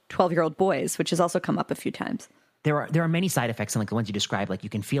 12-year-old boys, which has also come up a few times? There are many side effects, like the ones you described, like you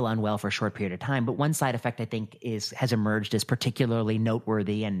can feel unwell for a short period of time. But one side effect I think has emerged as particularly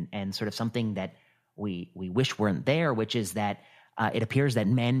noteworthy and sort of something that we wish weren't there, which is that it appears that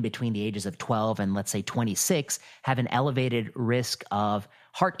men between the ages of 12 and let's say 26 have an elevated risk of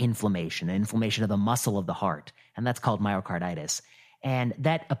heart inflammation, inflammation of the muscle of the heart, and that's called myocarditis. And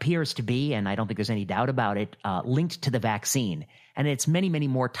that appears to be, and I don't think there's any doubt about it, linked to the vaccine. And it's many, many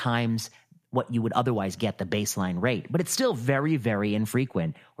more times what you would otherwise get the baseline rate. But it's still very, very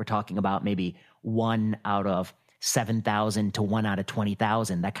infrequent. We're talking about maybe 1 out of 7,000 to 1 out of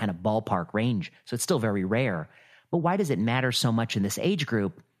 20,000, that kind of ballpark range. So it's still very rare. But why does it matter so much in this age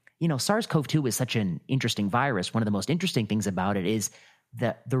group? SARS-CoV-2 is such an interesting virus. One of the most interesting things about it is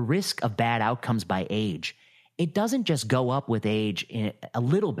the risk of bad outcomes by age. It doesn't just go up with age a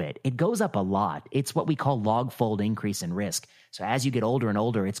little bit. It goes up a lot. It's what we call log-fold increase in risk. So as you get older and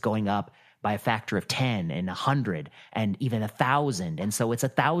older, it's going up by a factor of 10 and 100 and even 1,000. And so it's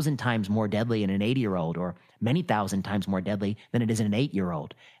 1,000 times more deadly in an 80-year-old or many thousand times more deadly than it is in an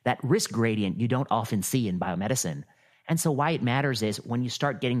 8-year-old. That risk gradient you don't often see in biomedicine. And so why it matters is when you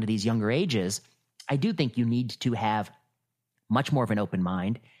start getting to these younger ages, I do think you need to have much more of an open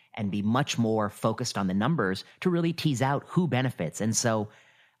mind and be much more focused on the numbers to really tease out who benefits. And so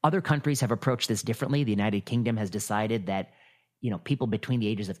other countries have approached this differently. The United Kingdom has decided that, people between the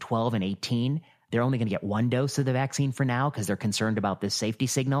ages of 12 and 18, they're only going to get 1 dose of the vaccine for now because they're concerned about this safety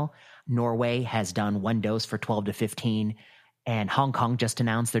signal. Norway has done 1 dose for 12 to 15. And Hong Kong just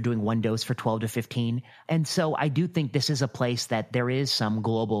announced they're doing one dose for 12 to 15. And so I do think this is a place that there is some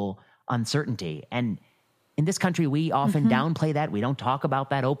global uncertainty. And in this country, we often downplay that. We don't talk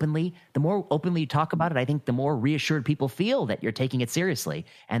about that openly. The more openly you talk about it, I think the more reassured people feel that you're taking it seriously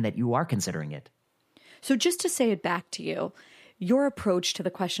and that you are considering it. So just to say it back to you, your approach to the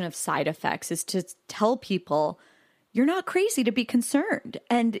question of side effects is to tell people you're not crazy to be concerned.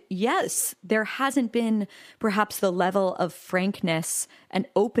 And yes, there hasn't been perhaps the level of frankness and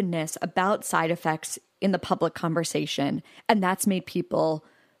openness about side effects in the public conversation, and that's made people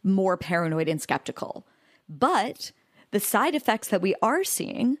more paranoid and skeptical. But the side effects that we are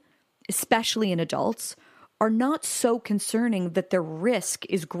seeing, especially in adults, are not so concerning that the risk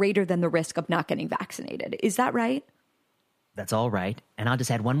is greater than the risk of not getting vaccinated. Is that right? That's all right. And I'll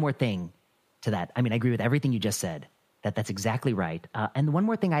just add one more thing to that. I mean, I agree with everything you just said. That's exactly right. And one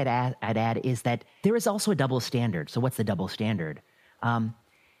more thing I'd add is that there is also a double standard. So what's the double standard?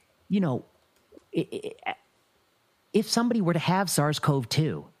 If somebody were to have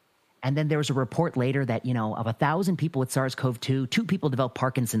SARS-CoV-2, and then there was a report later that, of 1,000 people with SARS-CoV-2, 2 people developed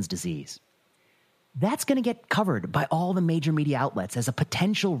Parkinson's disease, that's going to get covered by all the major media outlets as a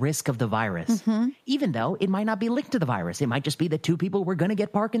potential risk of the virus, even though it might not be linked to the virus. It might just be that 2 people were going to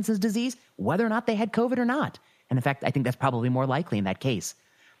get Parkinson's disease, whether or not they had COVID or not. And in fact, I think that's probably more likely in that case.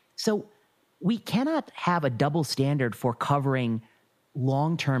 So we cannot have a double standard for covering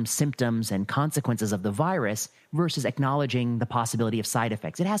long-term symptoms and consequences of the virus versus acknowledging the possibility of side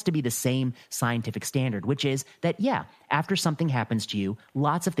effects. It has to be the same scientific standard, which is that, after something happens to you,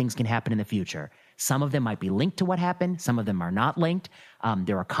 lots of things can happen in the future. Some of them might be linked to what happened. Some of them are not linked.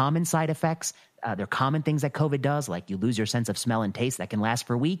 There are common side effects. There are common things that COVID does, like you lose your sense of smell and taste that can last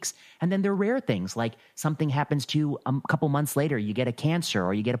for weeks. And then there are rare things, like something happens to you a couple months later, you get a cancer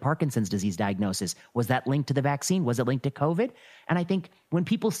or you get a Parkinson's disease diagnosis. Was that linked to the vaccine? Was it linked to COVID? And I think when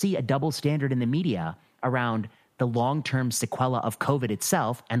people see a double standard in the media around the long-term sequela of COVID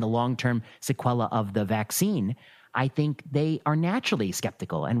itself and the long-term sequela of the vaccine, I think they are naturally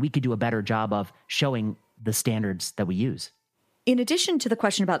skeptical, and we could do a better job of showing the standards that we use. In addition to the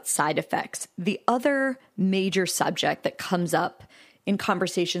question about side effects, the other major subject that comes up in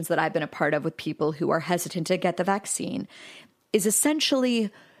conversations that I've been a part of with people who are hesitant to get the vaccine is essentially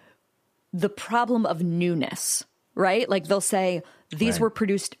the problem of newness, right? Like they'll say, these were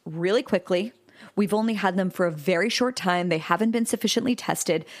produced really quickly. We've only had them for a very short time. They haven't been sufficiently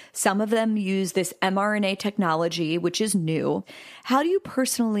tested. Some of them use this mRNA technology, which is new. How do you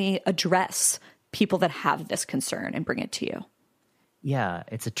personally address people that have this concern and bring it to you? Yeah,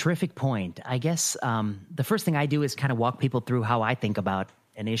 it's a terrific point. I guess the first thing I do is kind of walk people through how I think about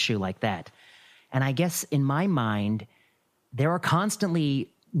an issue like that. And I guess in my mind, there are constantly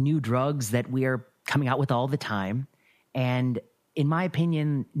new drugs that we are coming out with all the time. And in my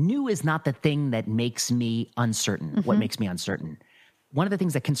opinion, new is not the thing that makes me uncertain, what makes me uncertain. One of the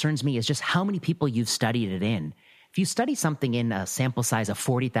things that concerns me is just how many people you've studied it in. If you study something in a sample size of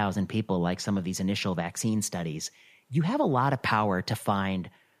 40,000 people, like some of these initial vaccine studies, you have a lot of power to find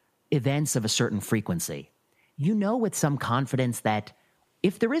events of a certain frequency. You know with some confidence that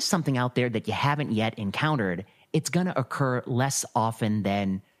if there is something out there that you haven't yet encountered, it's going to occur less often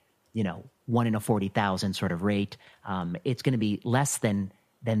than, 1 in a 40,000 sort of rate. It's going to be less than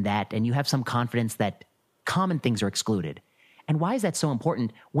that. And you have some confidence that common things are excluded. And why is that so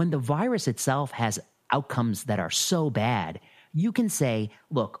important? When the virus itself has outcomes that are so bad, you can say,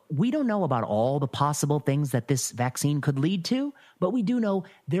 look, we don't know about all the possible things that this vaccine could lead to, but we do know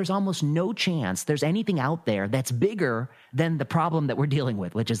there's almost no chance there's anything out there that's bigger than the problem that we're dealing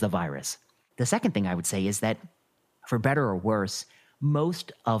with, which is the virus. The second thing I would say is that, for better or worse,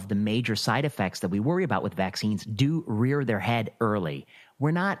 most of the major side effects that we worry about with vaccines do rear their head early.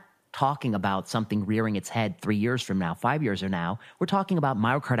 We're not talking about something rearing its head 3 years from now, 5 years from now. We're talking about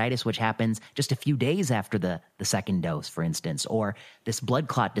myocarditis, which happens just a few days after the second dose, for instance, or this blood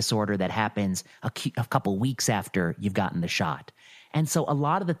clot disorder that happens a couple weeks after you've gotten the shot. And so a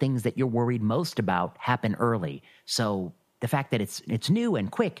lot of the things that you're worried most about happen early. So the fact that it's new and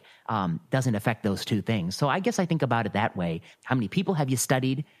quick doesn't affect those two things. So I guess I think about it that way. How many people have you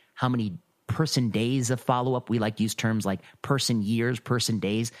studied? How many person days of follow-up? We like to use terms like person years, person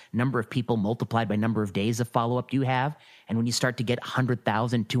days, number of people multiplied by number of days of follow-up you have. And when you start to get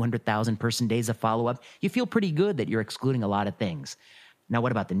 100,000, 200,000 person days of follow-up, you feel pretty good that you're excluding a lot of things. Now,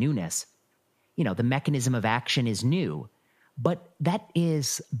 what about the newness? The mechanism of action is new, but that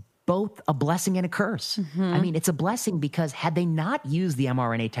is both a blessing and a curse. I mean, it's a blessing because had they not used the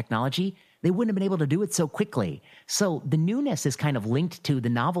mRNA technology, they wouldn't have been able to do it so quickly. So the newness is kind of linked to the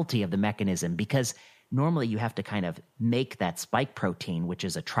novelty of the mechanism because normally you have to kind of make that spike protein, which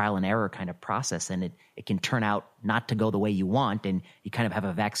is a trial and error kind of process, and it can turn out not to go the way you want, and you kind of have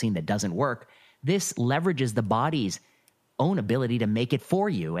a vaccine that doesn't work. This leverages the body's own ability to make it for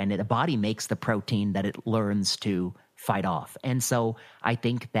you, and the body makes the protein that it learns to fight off. And so I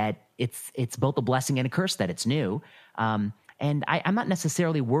think that it's both a blessing and a curse that it's new. And I'm not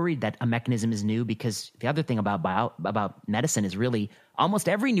necessarily worried that a mechanism is new, because the other thing about medicine is really almost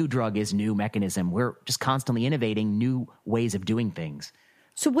every new drug is new mechanism. We're just constantly innovating new ways of doing things.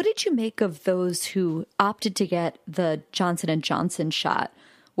 So what did you make of those who opted to get the Johnson & Johnson shot,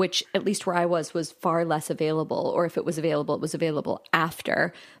 which at least where I was far less available, or if it was available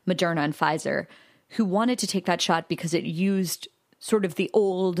after Moderna and Pfizer, who wanted to take that shot because it used sort of the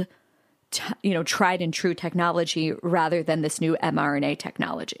old tried and true technology rather than this new mRNA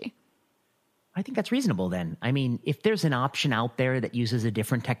technology? I think that's reasonable then. I mean, if there's an option out there that uses a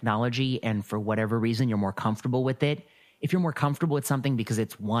different technology and for whatever reason you're more comfortable with it, if you're more comfortable with something because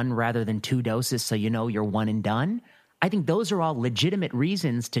it's 1 rather than 2 doses, so you're one and done, I think those are all legitimate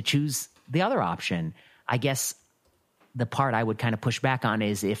reasons to choose the other option. I guess the part I would kind of push back on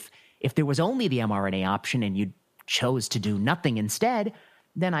is if there was only the mRNA option and you chose to do nothing instead,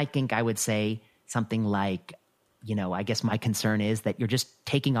 then I think I would say something like, I guess my concern is that you're just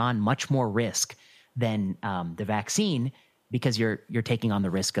taking on much more risk than the vaccine, because you're taking on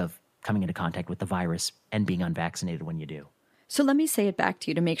the risk of coming into contact with the virus and being unvaccinated when you do. So let me say it back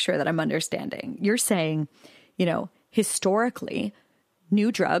to you to make sure that I'm understanding. You're saying, historically,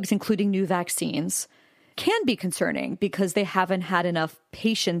 new drugs, including new vaccines, can be concerning because they haven't had enough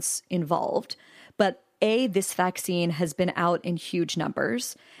patients involved. But this vaccine has been out in huge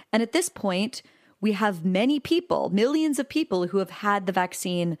numbers. And at this point, we have many people, millions of people who have had the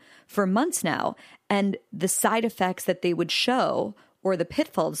vaccine for months now. And the side effects that they would show or the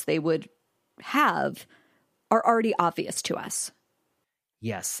pitfalls they would have are already obvious to us.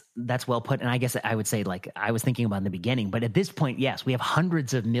 Yes, that's well put. And I guess I would say, like I was thinking about in the beginning, but at this point, yes, we have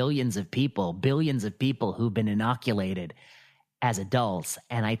hundreds of millions of people, billions of people who've been inoculated as adults.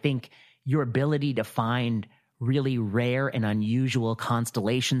 And I think your ability to find really rare and unusual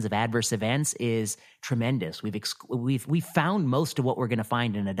constellations of adverse events is tremendous. We've found most of what we're going to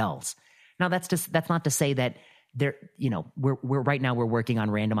find in adults. Now, that's not to say that we're right now we're working on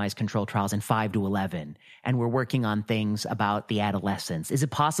randomized control trials in 5 to 11, and we're working on things about the adolescents. Is it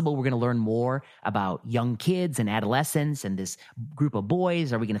possible we're going to learn more about young kids and adolescents and this group of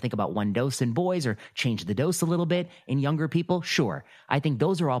boys? Are we going to think about 1 dose in boys or change the dose a little bit in younger people? Sure. I think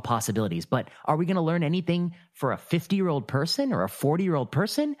those are all possibilities, but are we going to learn anything for a 50-year-old person or a 40-year-old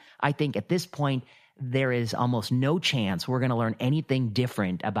person? I think at this point, there is almost no chance we're going to learn anything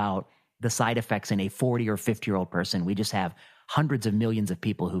different about the side effects in a 40 or 50-year-old person. We just have hundreds of millions of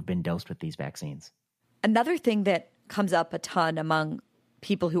people who've been dosed with these vaccines. Another thing that comes up a ton among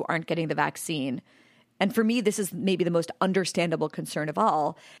people who aren't getting the vaccine, and for me, this is maybe the most understandable concern of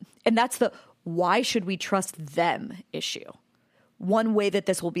all, and that's the why should we trust them issue. One way that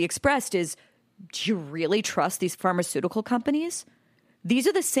this will be expressed is, do you really trust these pharmaceutical companies? These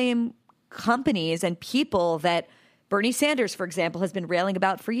are the same companies and people that Bernie Sanders, for example, has been railing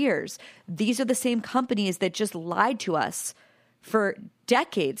about for years. These are the same companies that just lied to us for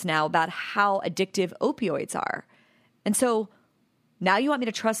decades now about how addictive opioids are. And so now you want me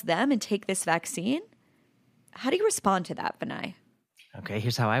to trust them and take this vaccine? How do you respond to that, Vinay? Okay,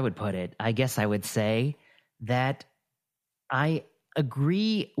 here's how I would put it. I guess I would say that I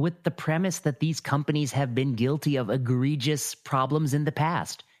agree with the premise that these companies have been guilty of egregious problems in the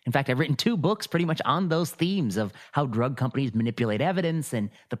past. In fact, I've written 2 books pretty much on those themes of how drug companies manipulate evidence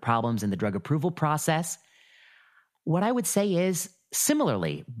and the problems in the drug approval process. What I would say is,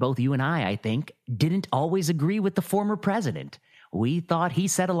 similarly, both you and I think, didn't always agree with the former president. We thought he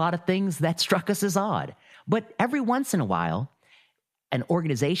said a lot of things that struck us as odd. But every once in a while, an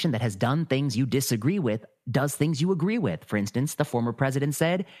organization that has done things you disagree with does things you agree with. For instance, the former president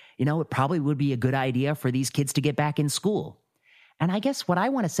said, it probably would be a good idea for these kids to get back in school. And I guess what I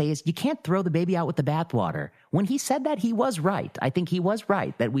want to say is you can't throw the baby out with the bathwater. When he said that, he was right. I think he was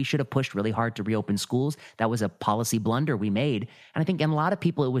right that we should have pushed really hard to reopen schools. That was a policy blunder we made. And I think in a lot of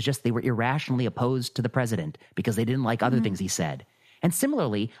people, it was just they were irrationally opposed to the president because they didn't like other things he said. And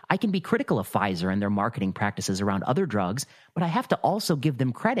similarly, I can be critical of Pfizer and their marketing practices around other drugs, but I have to also give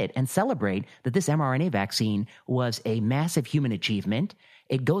them credit and celebrate that this mRNA vaccine was a massive human achievement.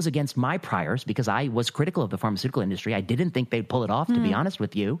 It goes against my priors because I was critical of the pharmaceutical industry. I didn't think they'd pull it off, to be honest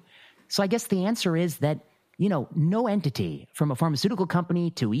with you. So I guess the answer is that, no entity, from a pharmaceutical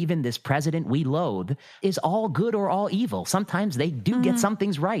company to even this president we loathe, is all good or all evil. Sometimes they do get some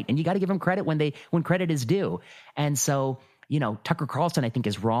things right, and you got to give them credit when credit is due. And so, Tucker Carlson, I think,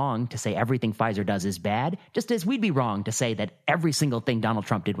 is wrong to say everything Pfizer does is bad, just as we'd be wrong to say that every single thing Donald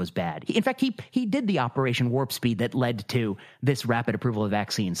Trump did was bad. In fact, he did the Operation Warp Speed that led to this rapid approval of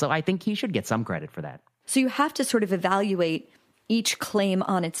vaccines. So I think he should get some credit for that. So you have to sort of evaluate each claim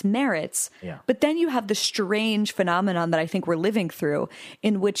on its merits. Yeah. But then you have the strange phenomenon that I think we're living through,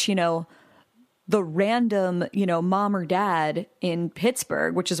 in which, the random, mom or dad in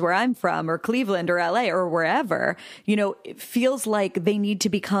Pittsburgh, which is where I'm from, or Cleveland or LA or wherever, it feels like they need to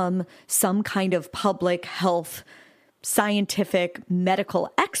become some kind of public health, scientific,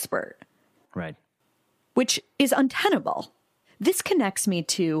 medical expert. Right. Which is untenable. This connects me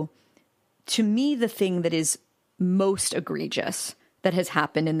to me, the thing that is most egregious that has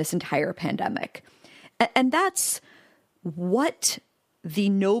happened in this entire pandemic. And that's what the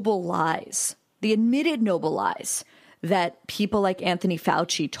noble lies, the admitted noble lies that people like Anthony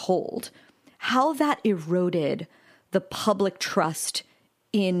Fauci told, how that eroded the public trust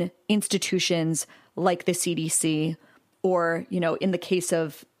in institutions like the CDC, or, in the case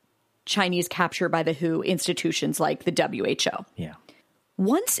of Chinese capture by the WHO, institutions like the WHO. Yeah.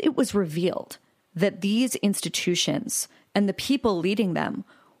 Once it was revealed that these institutions and the people leading them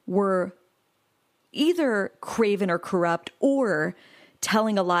were either craven or corrupt, or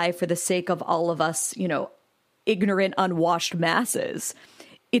telling a lie for the sake of all of us, ignorant, unwashed masses,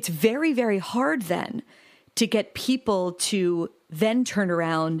 it's very, very hard then to get people to then turn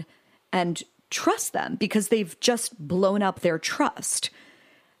around and trust them, because they've just blown up their trust.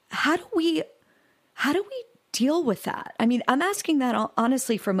 How do we deal with that? I mean, I'm asking that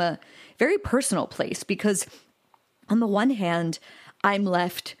honestly from a very personal place, because on the one hand, I'm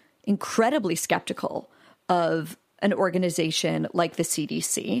left incredibly skeptical of an organization like the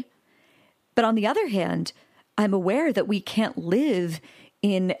CDC. But on the other hand, I'm aware that we can't live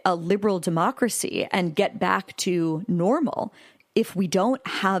in a liberal democracy and get back to normal if we don't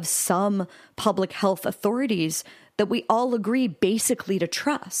have some public health authorities that we all agree basically to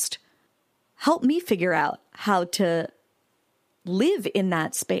trust. Help me figure out how to live in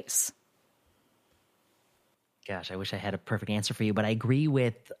that space. Gosh, I wish I had a perfect answer for you, but I agree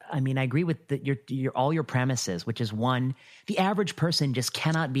with all your premises, which is one, the average person just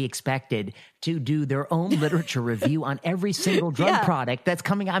cannot be expected to do their own literature review on every single drug product that's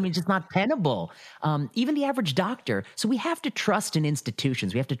coming out. I mean, it's just not tenable. Even the average doctor. So we have to trust in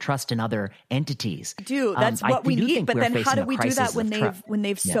institutions. We have to trust in other entities. That's what we need. But then how do we do that when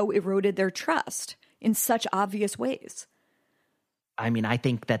they've so eroded their trust in such obvious ways? I mean, I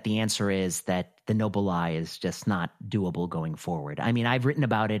think that the answer is that the noble lie is just not doable going forward. I mean, I've written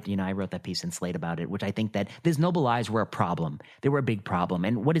about it. I wrote that piece in Slate about it, which I think that these noble lies were a problem. They were a big problem.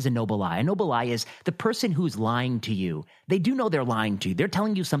 And what is a noble lie? A noble lie is the person who's lying to you. They do know they're lying to you. They're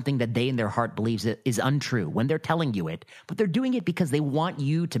telling you something that they in their heart believes is untrue when they're telling you it. But they're doing it because they want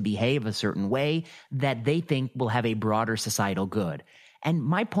you to behave a certain way that they think will have a broader societal good. And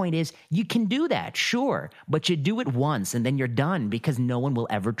my point is, you can do that, sure, but you do it once and then you're done, because no one will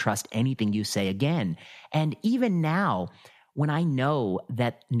ever trust anything you say again. And even now, when I know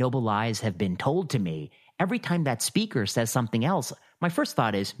that noble lies have been told to me, every time that speaker says something else, my first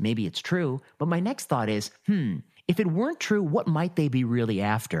thought is, maybe it's true. But my next thought is, if it weren't true, what might they be really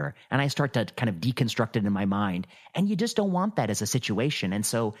after? And I start to kind of deconstruct it in my mind. And you just don't want that as a situation. And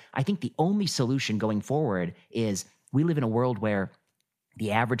so I think the only solution going forward is, we live in a world where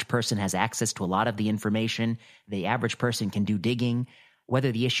the average person has access to a lot of the information. The average person can do digging.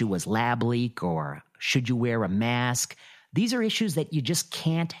 Whether the issue was lab leak or should you wear a mask, these are issues that you just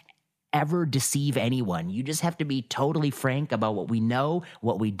can't ever deceive anyone. You just have to be totally frank about what we know,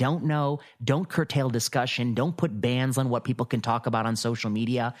 what we don't know. Don't curtail discussion. Don't put bans on what people can talk about on social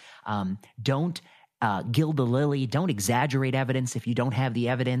media. Don't gild the lily. Don't exaggerate evidence if you don't have the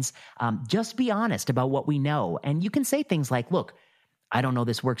evidence. Just be honest about what we know. And you can say things like, look, I don't know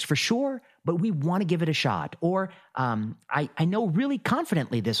this works for sure, but we want to give it a shot. Or I know really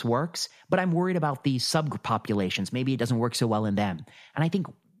confidently this works, but I'm worried about these subpopulations. Maybe it doesn't work so well in them. And I think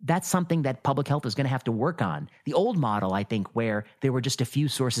that's something that public health is going to have to work on. The old model, I think, where there were just a few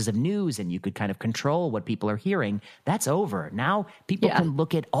sources of news and you could kind of control what people are hearing, that's over. Now people can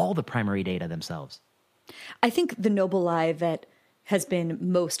look at all the primary data themselves. I think the noble lie that has been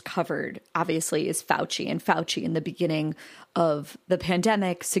most covered, obviously, is Fauci. And Fauci, in the beginning of the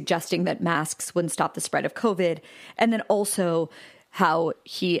pandemic, suggesting that masks wouldn't stop the spread of COVID. And then also how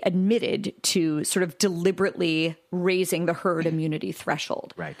he admitted to sort of deliberately raising the herd immunity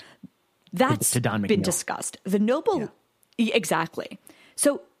threshold. Right. That's to Don been McNeil. discussed. The noble, exactly.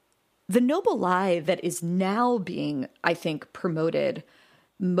 So the noble lie that is now being, I think, promoted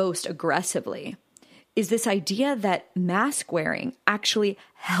most aggressively is this idea that mask wearing actually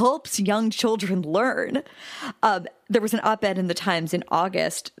helps young children learn. There was an op-ed in the Times in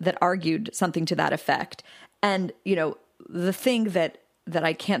August that argued something to that effect. And, you know, the thing that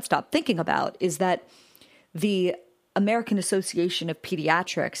I can't stop thinking about is that the American Association of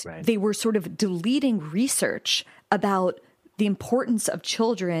Pediatrics, Right. they were sort of deleting research about the importance of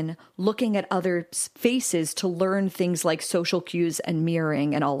children looking at others' faces to learn things like social cues and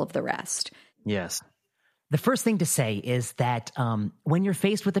mirroring and all of the rest. Yes. The first thing to say is that when you're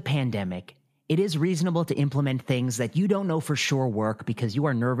faced with a pandemic, it is reasonable to implement things that you don't know for sure work because you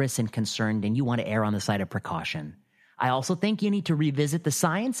are nervous and concerned and you want to err on the side of precaution. I also think you need to revisit the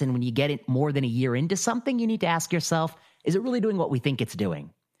science, and when you get it more than a year into something, you need to ask yourself, is it really doing what we think it's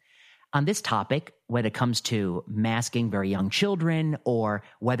doing? On this topic, when it comes to masking very young children or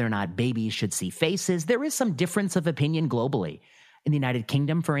whether or not babies should see faces, there is some difference of opinion globally. In the United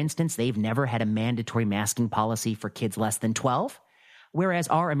Kingdom, for instance, they've never had a mandatory masking policy for kids less than 12, whereas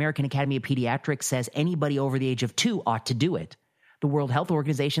our American Academy of Pediatrics says anybody over the age of 2 ought to do it. The World Health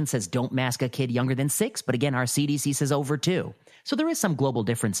Organization says don't mask a kid younger than 6, but again, our CDC says over 2. So there is some global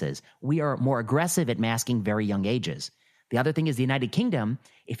differences. We are more aggressive at masking very young ages. The other thing is the United Kingdom,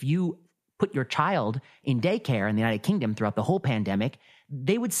 if you put your child in daycare in the United Kingdom throughout the whole pandemic,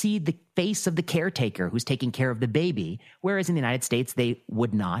 they would see the face of the caretaker who's taking care of the baby, whereas in the United States, they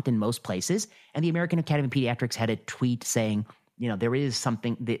would not in most places. And the American Academy of Pediatrics had a tweet saying, you know, there is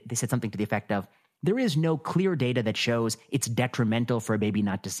something, they said something to the effect of, there is no clear data that shows it's detrimental for a baby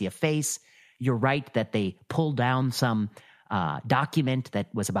not to see a face. You're right that they pulled down some document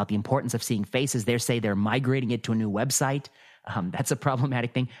that was about the importance of seeing faces. They say they're migrating it to a new website. That's a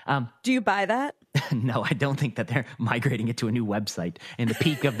problematic thing. Do you buy that? No, I don't think that they're migrating it to a new website in the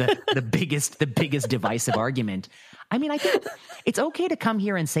peak of the biggest divisive argument. I mean, I think it's okay to come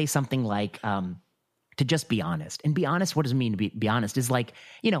here and say something like, to just be honest. And be honest, what does it mean to be honest? Is like,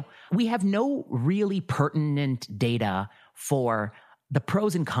 you know, we have no really pertinent data for the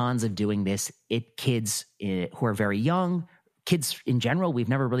pros and cons of doing this. Kids who are very young, kids in general, we've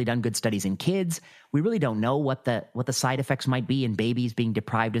never really done good studies in kids. We really don't know what the side effects might be in babies being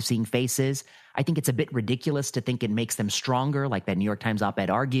deprived of seeing faces. I think it's a bit ridiculous to think it makes them stronger, like that New York Times op-ed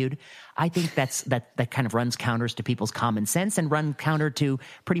argued. I think that kind of runs counters to people's common sense and run counter to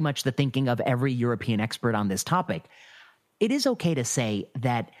pretty much the thinking of every European expert on this topic. It is okay to say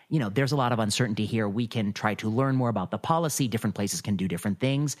that, you know, there's a lot of uncertainty here. We can try to learn more about the policy. Different places can do different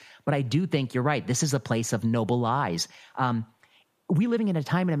things. But I do think you're right. This is a place of noble lies. We're living in a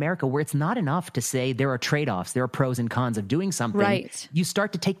time in America where it's not enough to say there are trade-offs, there are pros and cons of doing something. Right. You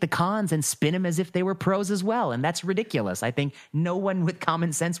start to take the cons and spin them as if they were pros as well. And that's ridiculous. I think no one with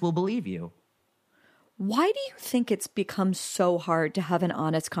common sense will believe you. Why do you think it's become so hard to have an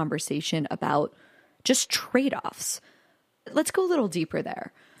honest conversation about just trade-offs? Let's go a little deeper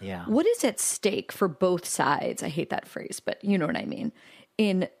there. Yeah. What is at stake for both sides? I hate that phrase, but you know what I mean.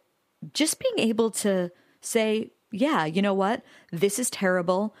 In just being able to say, yeah, you know what? This is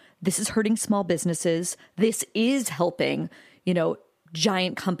terrible. This is hurting small businesses. This is helping, you know,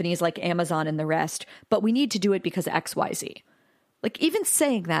 giant companies like Amazon and the rest, but we need to do it because of XYZ. Like even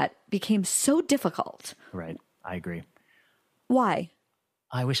saying that became so difficult. Right. I agree. Why?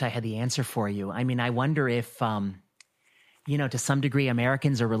 I wish I had the answer for you. I mean, I wonder if, you know, to some degree,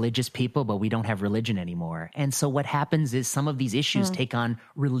 Americans are religious people, but we don't have religion anymore. And so what happens is some of these issues take on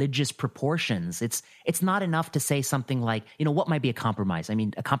religious proportions. It's not enough to say something like, you know, what might be a compromise? I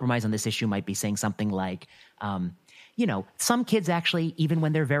mean, a compromise on this issue might be saying something like, you know, some kids actually, even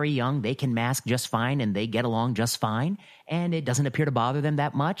when they're very young, they can mask just fine and they get along just fine. And it doesn't appear to bother them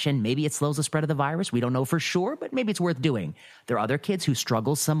that much. And maybe it slows the spread of the virus. We don't know for sure, but maybe it's worth doing. There are other kids who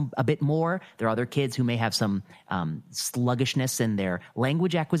struggle a bit more. There are other kids who may have some sluggishness in their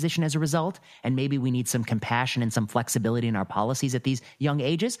language acquisition as a result. And maybe we need some compassion and some flexibility in our policies at these young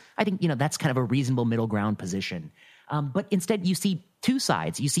ages. I think, you know, that's kind of a reasonable middle ground position. But instead, you see two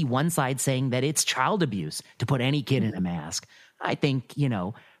sides. You see one side saying that it's child abuse to put any kid in a mask. I think, you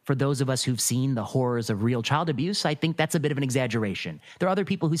know, for those of us who've seen the horrors of real child abuse, I think that's a bit of an exaggeration. There are other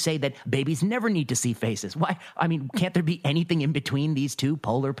people who say that babies never need to see faces. Why? I mean, can't there be anything in between these two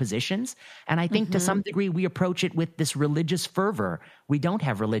polar positions? And I think to some degree we approach it with this religious fervor. We don't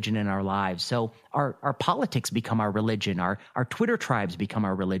have religion in our lives. So our politics become our religion. Our Twitter tribes become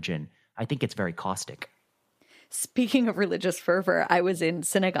our religion. I think it's very caustic. Speaking of religious fervor, I was in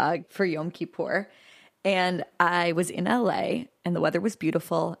synagogue for Yom Kippur, And I was in LA and the weather was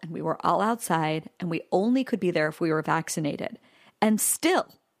beautiful and we were all outside and we only could be there if we were vaccinated. And still,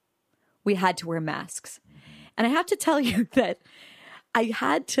 we had to wear masks. And I have to tell you that I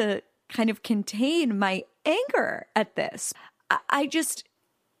had to kind of contain my anger at this.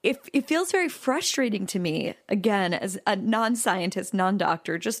 It feels very frustrating to me, again, as a non-scientist,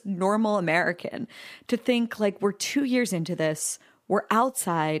 non-doctor, just normal American, to think like we're 2 years into this, we're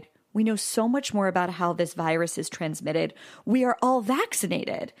outside, we know so much more about how this virus is transmitted, we are all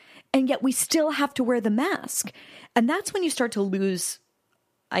vaccinated, and yet we still have to wear the mask. And that's when you start to lose,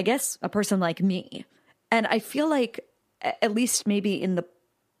 I guess, a person like me. And I feel like, at least maybe in the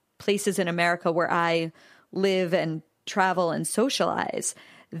places in America where I live and travel and socialize,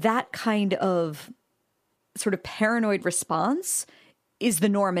 that kind of sort of paranoid response is the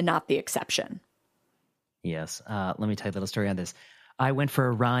norm and not the exception. Yes. Let me tell you a little story on this. I went for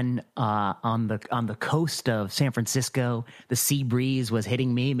a run on the coast of San Francisco. The sea breeze was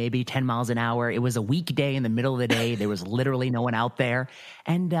hitting me, maybe 10 miles an hour. It was a weekday in the middle of the day. There was literally no one out there.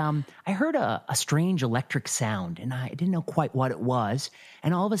 And I heard a strange electric sound, and I didn't know quite what it was.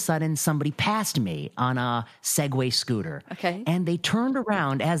 And all of a sudden, somebody passed me on a Segway scooter. Okay. And they turned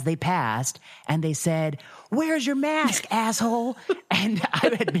around as they passed, and they said, "Where's your mask, asshole?" And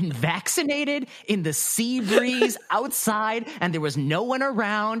I had been vaccinated in the sea breeze outside, and there was no one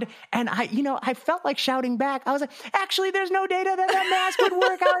around. And I felt like shouting back. I was like, "Actually, there's no data that mask would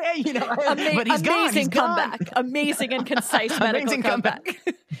work out." But he's gone. Amazing comeback. Amazing and concise medical comeback.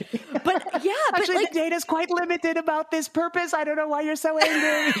 But yeah, actually, the data is quite limited about this purpose. I don't know why you're so angry.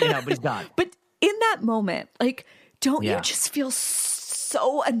 But he's gone. But in that moment, don't you just feel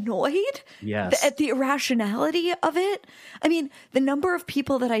so annoyed at the irrationality of it? I mean, the number of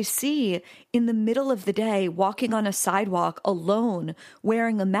people that I see in the middle of the day walking on a sidewalk alone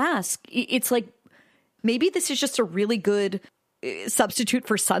wearing a mask, it's like maybe this is just a really good substitute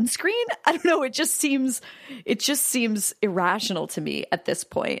for sunscreen. I don't know. It just seems irrational to me at this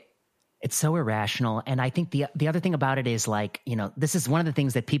point. It's so irrational. And I think the other thing about it is this is one of the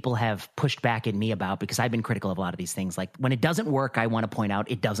things that people have pushed back at me about, because I've been critical of a lot of these things. Like when it doesn't work, I want to point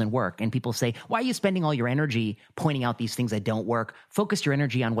out it doesn't work. And people say, why are you spending all your energy pointing out these things that don't work? Focus your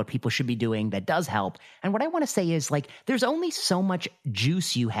energy on what people should be doing that does help. And what I want to say is there's only so much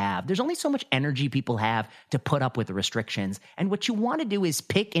juice you have. There's only so much energy people have to put up with the restrictions. And what you want to do is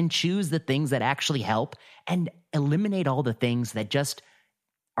pick and choose the things that actually help and eliminate all the things that just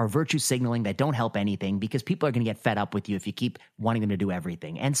are virtue signaling that don't help anything, because people are going to get fed up with you if you keep wanting them to do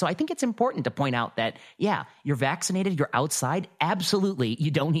everything. And so I think it's important to point out that, yeah, you're vaccinated, you're outside. Absolutely, you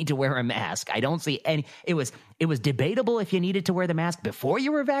don't need to wear a mask. I don't see any. It was debatable if you needed to wear the mask before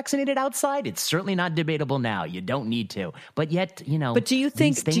you were vaccinated outside. It's certainly not debatable now. You don't need to. But yet, But do you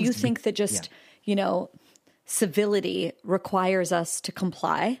think that just, civility requires us to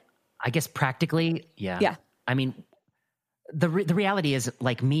comply? I guess practically, yeah. Yeah. I mean, the reality is,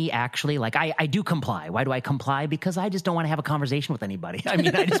 I do comply. Why do I comply? Because I just don't want to have a conversation with anybody. I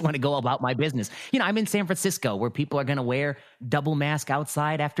mean, I just want to go about my business. I'm in San Francisco where people are going to wear double mask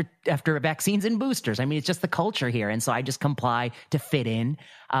outside after vaccines and boosters. I mean, it's just the culture here. And so I just comply to fit in.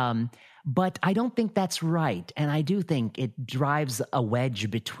 But I don't think that's right. And I do think it drives a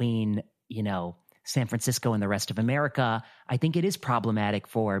wedge between, San Francisco and the rest of America. I think it is problematic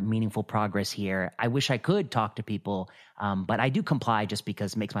for meaningful progress here. I wish I could talk to people, but I do comply just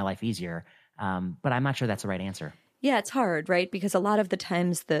because it makes my life easier. But I'm not sure that's the right answer. Yeah, it's hard, right? Because a lot of the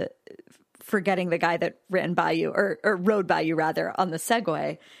times forgetting the guy that ran by you or rode by you rather on the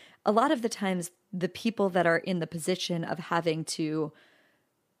Segway, a lot of the times the people that are in the position of having to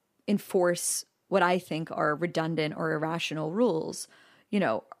enforce what I think are redundant or irrational rules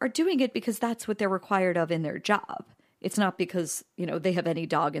are doing it because that's what they're required of in their job. It's not because, they have any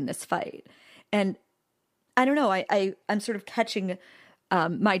dog in this fight. And I don't know, I'm sort of catching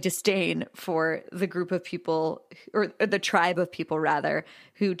my disdain for the group of people, or the tribe of people rather,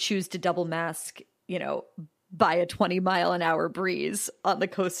 who choose to double mask, by a 20-mile-an-hour breeze on the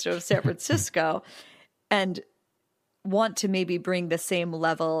coast of San Francisco and want to maybe bring the same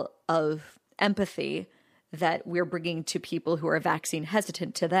level of empathy that we're bringing to people who are vaccine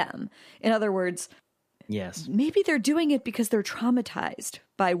hesitant to them. In other words, yes, maybe they're doing it because they're traumatized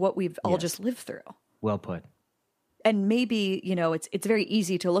by what we've all just lived through. Well put. And maybe, it's very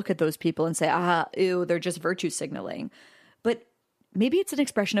easy to look at those people and say, ew, they're just virtue signaling. But maybe it's an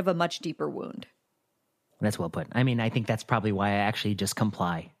expression of a much deeper wound. That's well put. I mean, I think that's probably why I actually just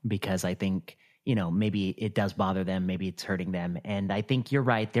comply, because I think, maybe it does bother them. Maybe it's hurting them. And I think you're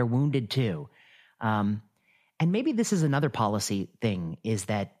right. They're wounded too. And maybe this is another policy thing, is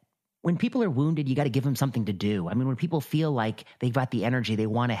that when people are wounded, you got to give them something to do. I mean, when people feel like they've got the energy, they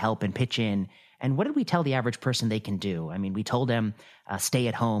want to help and pitch in. And what did we tell the average person they can do? I mean, we told them, stay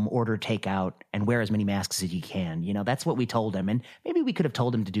at home, order takeout, and wear as many masks as you can. You know, that's what we told them. And maybe we could have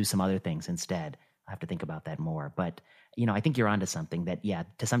told them to do some other things instead. I have to think about that more. But, you know, I think you're onto something that, yeah,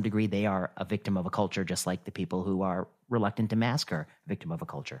 to some degree, they are a victim of a culture, just like the people who are reluctant to mask are a victim of a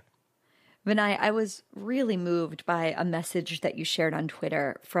culture. Vinay, I was really moved by a message that you shared on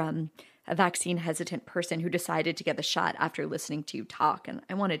Twitter from a vaccine hesitant person who decided to get the shot after listening to you talk. And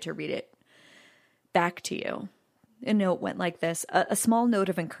I wanted to read it back to you. A note went like this, a small note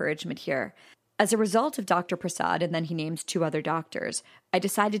of encouragement here. As a result of Dr. Prasad, and then he names 2 other doctors, I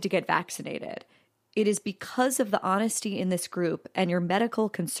decided to get vaccinated. It is because of the honesty in this group and your medical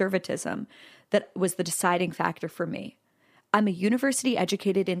conservatism that was the deciding factor for me. I'm a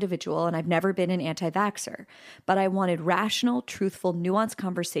university-educated individual, and I've never been an anti-vaxxer, but I wanted rational, truthful, nuanced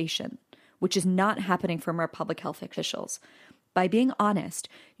conversation, which is not happening from our public health officials. By being honest,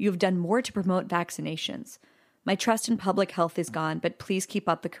 you have done more to promote vaccinations. My trust in public health is gone, but please keep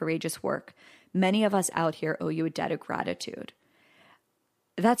up the courageous work. Many of us out here owe you a debt of gratitude.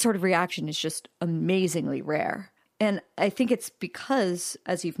 That sort of reaction is just amazingly rare. And I think it's because,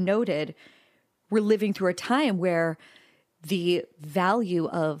 as you've noted, we're living through a time where the value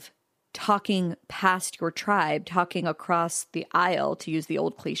of talking past your tribe, talking across the aisle, to use the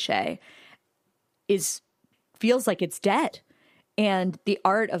old cliche, feels like it's dead. And the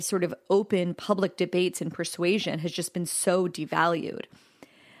art of sort of open public debates and persuasion has just been so devalued.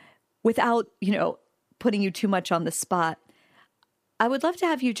 Without, putting you too much on the spot, I would love to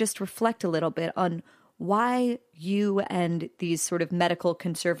have you just reflect a little bit on why you and these sort of medical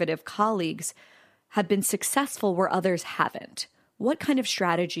conservative colleagues have been successful where others haven't. What kind of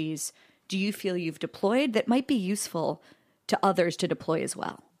strategies do you feel you've deployed that might be useful to others to deploy as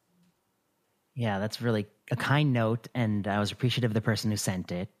well? Yeah, that's really a kind note, and I was appreciative of the person who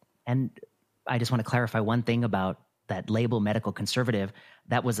sent it. And I just want to clarify one thing about that label, medical conservative.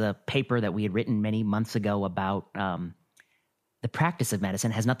 That was a paper that we had written many months ago about the practice of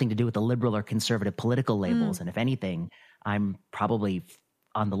medicine. It has nothing to do with the liberal or conservative political labels. And if anything, I'm probably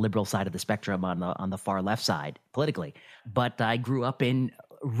on the liberal side of the spectrum, on the far left side politically. But I grew up in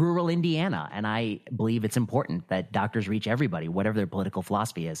rural Indiana, and I believe it's important that doctors reach everybody, whatever their political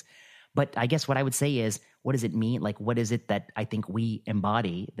philosophy is. But I guess what I would say is, what does it mean? Like, what is it that I think we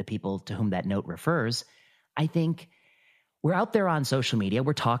embody, the people to whom that note refers? I think we're out there on social media,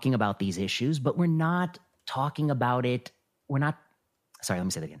 we're talking about these issues, but we're not talking about it. We're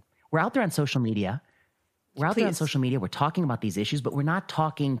out there on social media. We're talking about these issues, but we're not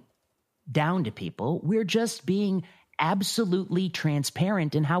talking down to people. We're just being absolutely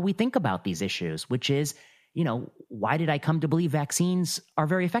transparent in how we think about these issues, which is, why did I come to believe vaccines are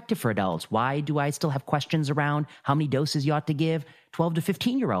very effective for adults? Why do I still have questions around how many doses you ought to give 12 to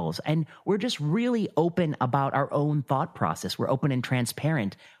 15-year-olds? And we're just really open about our own thought process. We're open and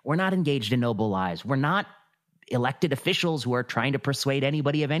transparent. We're not engaged in noble lies. We're not elected officials who are trying to persuade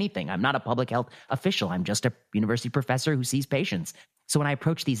anybody of anything. I'm not a public health official. I'm just a university professor who sees patients. So when I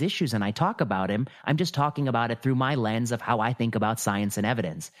approach these issues and I talk about them, I'm just talking about it through my lens of how I think about science and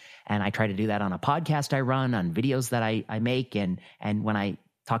evidence. And I try to do that on a podcast I run, on videos that I make, and when I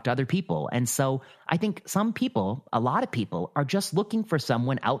talk to other people. And so I think a lot of people are just looking for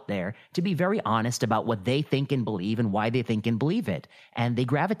someone out there to be very honest about what they think and believe and why they think and believe it. And they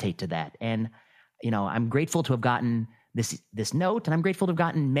gravitate to that. And I'm grateful to have gotten this note, and I'm grateful to have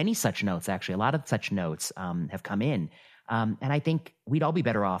gotten many such notes, actually. A lot of such notes have come in. And I think we'd all be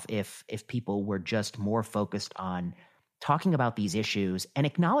better off if people were just more focused on talking about these issues and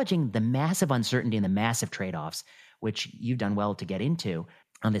acknowledging the massive uncertainty and the massive trade-offs, which you've done well to get into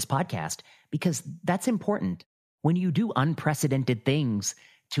on this podcast, because that's important. When you do unprecedented things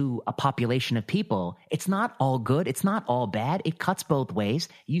to a population of people, it's not all good. It's not all bad. It cuts both ways.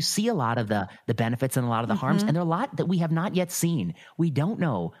 You see a lot of the benefits and a lot of the harms, and there are a lot that we have not yet seen. We don't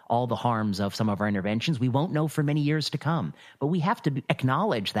know all the harms of some of our interventions. We won't know for many years to come, but we have to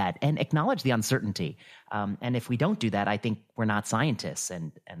acknowledge that and acknowledge the uncertainty. And if we don't do that, I think we're not scientists,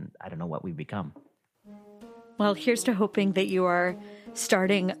 and I don't know what we've become. Well, here's to hoping that you are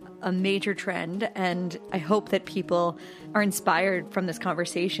starting a major trend, and I hope that people are inspired from this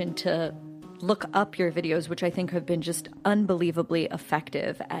conversation to look up your videos, which I think have been just unbelievably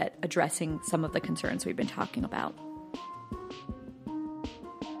effective at addressing some of the concerns we've been talking about.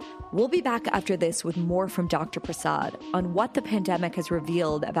 We'll be back after this with more from Dr. Prasad on what the pandemic has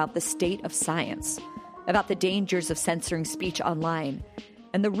revealed about the state of science, about the dangers of censoring speech online,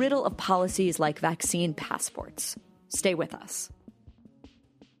 and the riddle of policies like vaccine passports. Stay with us.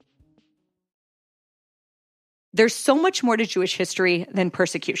 There's so much more to Jewish history than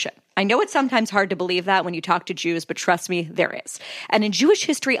persecution. I know it's sometimes hard to believe that when you talk to Jews, but trust me, there is. And in Jewish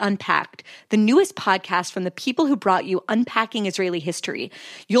History Unpacked, the newest podcast from the people who brought you Unpacking Israeli History,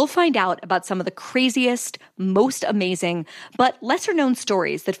 you'll find out about some of the craziest, most amazing, but lesser known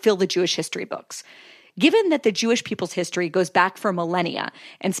stories that fill the Jewish history books. Given that the Jewish people's history goes back for millennia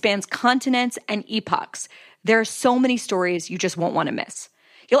and spans continents and epochs, there are so many stories you just won't want to miss.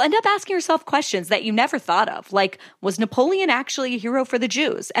 You'll end up asking yourself questions that you never thought of, like, was Napoleon actually a hero for the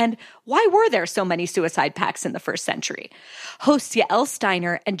Jews? And why were there so many suicide pacts in the first century? Hosts Yael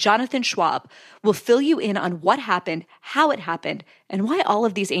Steiner and Jonathan Schwab will fill you in on what happened, how it happened, and why all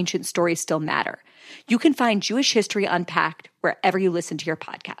of these ancient stories still matter. You can find Jewish History Unpacked wherever you listen to your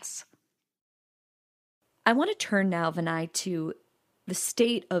podcasts. I want to turn now, Vinay, to the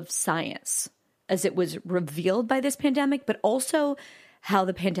state of science as it was revealed by this pandemic, but also how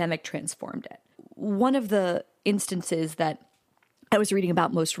the pandemic transformed it. One of the instances that I was reading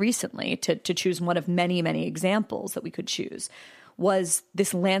about most recently, to choose one of many, many examples that we could choose, was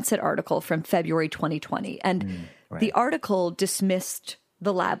this Lancet article from February 2020. And the article dismissed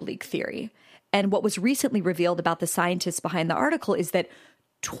the lab leak theory. And what was recently revealed about the scientists behind the article is that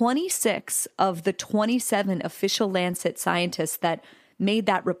 26 of the 27 official Lancet scientists that made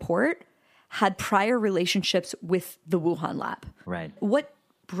that report had prior relationships with the Wuhan lab. Right. What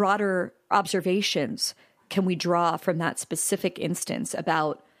broader observations can we draw from that specific instance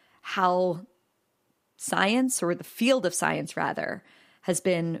about how science, or the field of science rather, has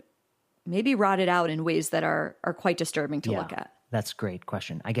been maybe rotted out in ways that are quite disturbing to look at? That's a great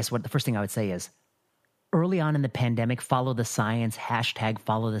question. I guess the first thing I would say is, early on in the pandemic, follow the science,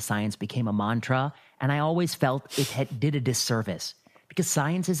 #follow the science became a mantra. And I always felt it did a disservice. Because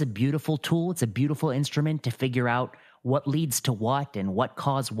science is a beautiful tool. It's a beautiful instrument to figure out what leads to what and what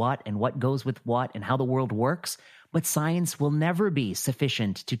caused what and what goes with what and how the world works. But science will never be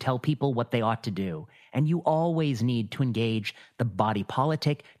sufficient to tell people what they ought to do. And you always need to engage the body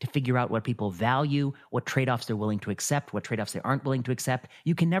politic to figure out what people value, what trade-offs they're willing to accept, what trade-offs they aren't willing to accept.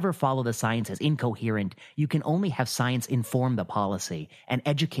 You can never follow the science as incoherent. You can only have science inform the policy and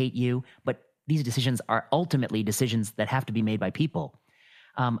educate you. But these decisions are ultimately decisions that have to be made by people.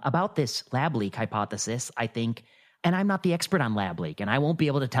 About this lab leak hypothesis, I think, and I'm not the expert on lab leak, and I won't be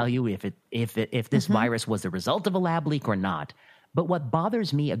able to tell you if this virus was the result of a lab leak or not. But what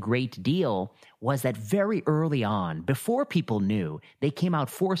bothers me a great deal was that very early on, before people knew, they came out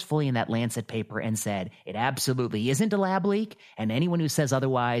forcefully in that Lancet paper and said, it absolutely isn't a lab leak, and anyone who says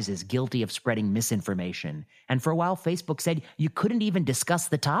otherwise is guilty of spreading misinformation. And for a while, Facebook said, you couldn't even discuss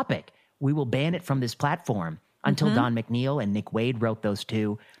the topic. We will ban it from this platform. Until Don McNeil and Nick Wade wrote those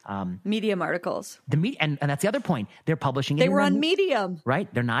two Medium articles. And that's the other point. They're publishing it. They were on Medium.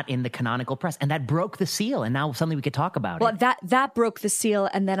 Right. They're not in the canonical press. And that broke the seal. And now suddenly we could talk about it. Well, that broke the seal.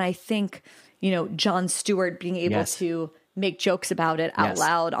 And then I think, Jon Stewart being able to make jokes about it out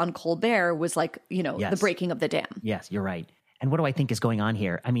loud on Colbert was like, the breaking of the dam. Yes, you're right. And what do I think is going on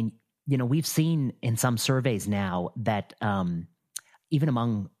here? I mean, we've seen in some surveys now that even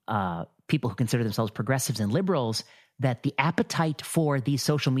among people who consider themselves progressives and liberals, that the appetite for these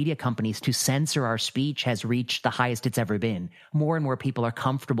social media companies to censor our speech has reached the highest it's ever been. More and more people are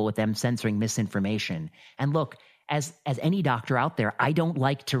comfortable with them censoring misinformation. And look, as any doctor out there, I don't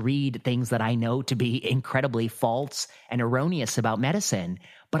like to read things that I know to be incredibly false and erroneous about medicine.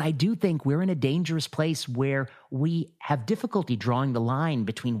 But I do think we're in a dangerous place where we have difficulty drawing the line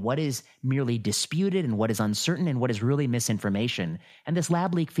between what is merely disputed and what is uncertain and what is really misinformation. And this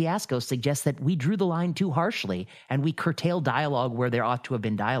lab leak fiasco suggests that we drew the line too harshly and we curtailed dialogue where there ought to have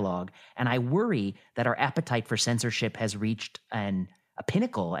been dialogue. And I worry that our appetite for censorship has reached a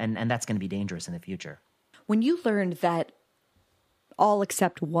pinnacle, and that's going to be dangerous in the future. When you learned that all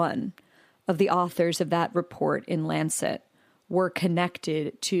except one of the authors of that report in Lancet were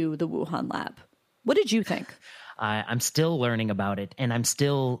connected to the Wuhan lab, what did you think? I'm still learning about it, and I'm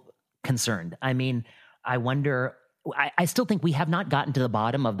still concerned. I mean, I wonder... I still think we have not gotten to the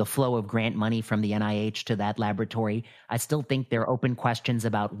bottom of the flow of grant money from the NIH to that laboratory. I still think there are open questions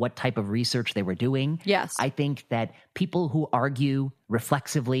about what type of research they were doing. Yes. I think that people who argue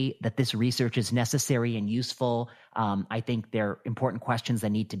reflexively that this research is necessary and useful, I think there are important questions that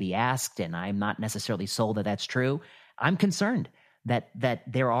need to be asked, and I'm not necessarily sold that that's true. I'm concerned that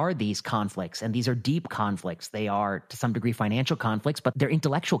there are these conflicts, and these are deep conflicts. They are, to some degree, financial conflicts, but they're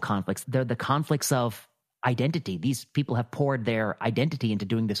intellectual conflicts. They're the conflicts of identity. These people have poured their identity into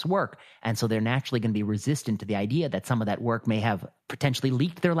doing this work, and so they're naturally going to be resistant to the idea that some of that work may have potentially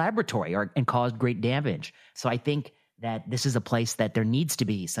leaked their laboratory and caused great damage. So I think that this is a place that there needs to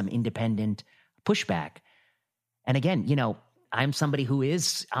be some independent pushback. And again, I'm somebody who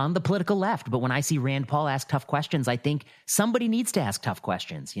is on the political left, but when I see Rand Paul ask tough questions, I think somebody needs to ask tough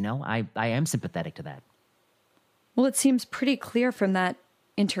questions. I am sympathetic to that. Well, it seems pretty clear from that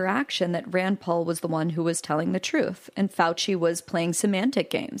interaction that Rand Paul was the one who was telling the truth, and Fauci was playing semantic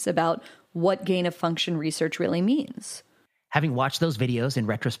games about what gain-of-function research really means. Having watched those videos in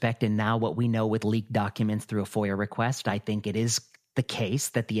retrospect and now what we know with leaked documents through a FOIA request, I think it is the case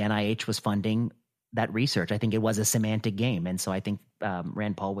that the NIH was funding that research. I think it was a semantic game. And so I think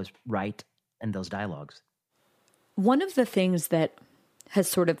Rand Paul was right in those dialogues. One of the things that has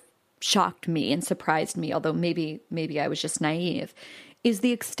sort of shocked me and surprised me, although maybe I was just naive, is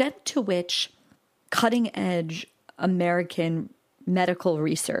the extent to which cutting-edge American medical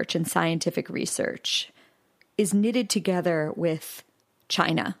research and scientific research is knitted together with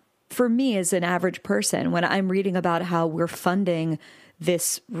China. For me, as an average person, when I'm reading about how we're funding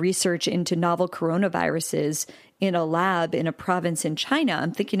this research into novel coronaviruses in a lab in a province in China,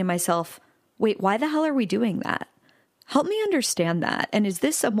 I'm thinking to myself, wait, why the hell are we doing that? Help me understand that. And is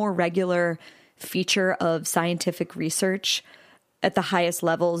this a more regular feature of scientific research at the highest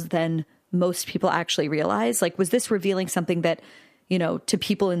levels than most people actually realize? Like, was this revealing something that, to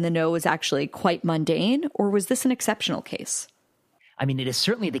people in the know is actually quite mundane, or was this an exceptional case? I mean, it is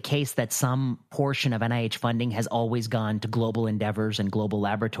certainly the case that some portion of NIH funding has always gone to global endeavors and global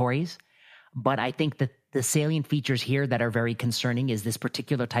laboratories. But I think that the salient features here that are very concerning is this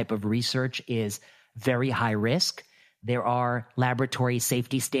particular type of research is very high risk. There are laboratory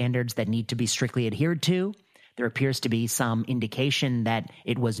safety standards that need to be strictly adhered to. There appears to be some indication that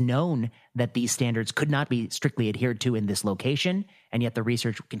it was known that these standards could not be strictly adhered to in this location, and yet the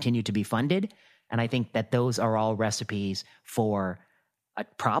research continued to be funded. And I think that those are all recipes for a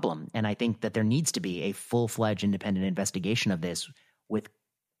problem. And I think that there needs to be a full-fledged independent investigation of this with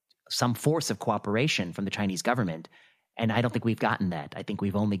some force of cooperation from the Chinese government. And I don't think we've gotten that. I think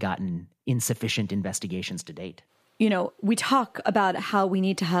we've only gotten insufficient investigations to date. We talk about how we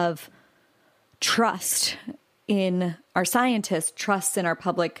need to have trust in our scientists, trust in our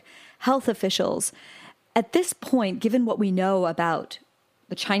public health officials. At this point, given what we know about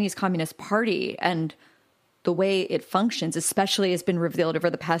the Chinese Communist Party and the way it functions, especially has been revealed over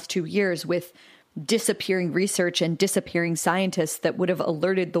the past 2 years with disappearing research and disappearing scientists that would have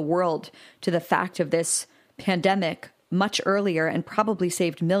alerted the world to the fact of this pandemic much earlier and probably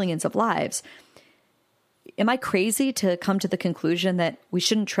saved millions of lives. Am I crazy to come to the conclusion that we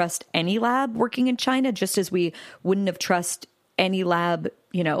shouldn't trust any lab working in China, just as we wouldn't have trust any lab,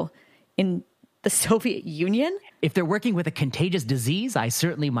 in the Soviet Union? If they're working with a contagious disease,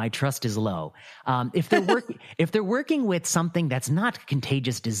 my trust is low. If they're working with something that's not a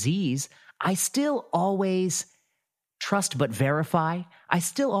contagious disease, I still always trust but verify. I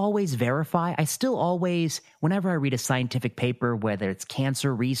still always verify. I still always, whenever I read a scientific paper, whether it's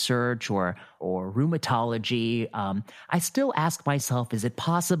cancer research or rheumatology, I still ask myself, is it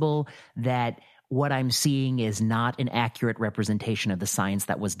possible that what I'm seeing is not an accurate representation of the science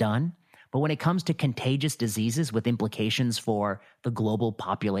that was done? But when it comes to contagious diseases with implications for the global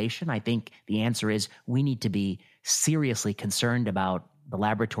population, I think the answer is we need to be seriously concerned about the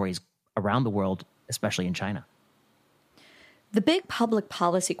laboratories around the world, especially in China. The big public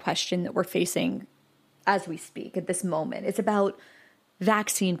policy question that we're facing as we speak at this moment is about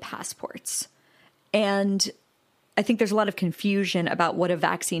vaccine passports. And I think there's a lot of confusion about what a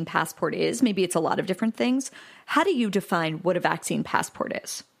vaccine passport is. Maybe it's a lot of different things. How do you define what a vaccine passport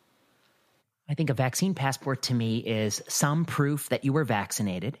is? I think a vaccine passport to me is some proof that you were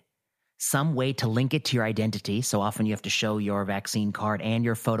vaccinated, some way to link it to your identity. So often you have to show your vaccine card and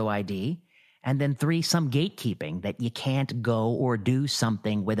your photo ID. And then 3, some gatekeeping that you can't go or do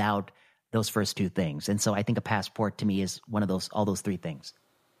something without those first 2 things. And so I think a passport to me is one of those, all those 3 things.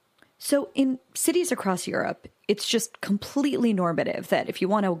 So in cities across Europe, it's just completely normative that if you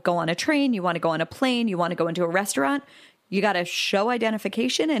want to go on a train, you want to go on a plane, you want to go into a restaurant, you got to show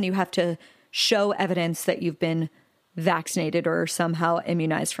identification and you have to show evidence that you've been vaccinated or somehow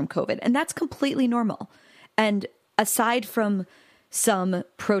immunized from COVID. And that's completely normal. And aside from some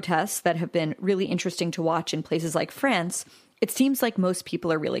protests that have been really interesting to watch in places like France, it seems like most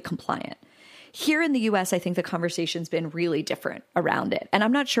people are really compliant. Here in the US, I think the conversation's been really different around it. And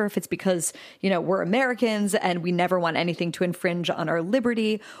I'm not sure if it's because, we're Americans and we never want anything to infringe on our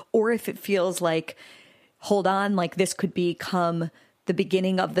liberty, or if it feels like, hold on, like this could become the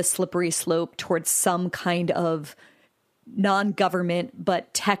beginning of the slippery slope towards some kind of non-government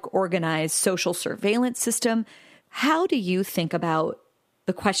but tech-organized social surveillance system. How do you think about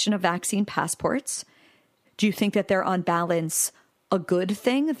the question of vaccine passports? Do you think that they're on balance a good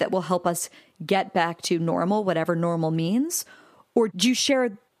thing that will help us get back to normal, whatever normal means? Or do you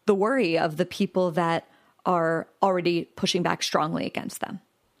share the worry of the people that are already pushing back strongly against them?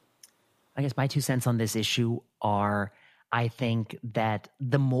 I guess my 2 cents on this issue are, I think that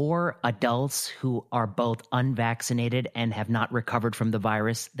the more adults who are both unvaccinated and have not recovered from the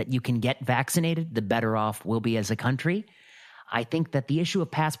virus that you can get vaccinated, the better off we'll be as a country. I think that the issue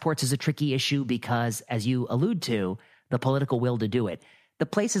of passports is a tricky issue because, as you allude to, the political will to do it. The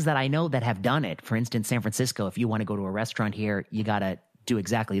places that I know that have done it, for instance, San Francisco, if you want to go to a restaurant here, you got to do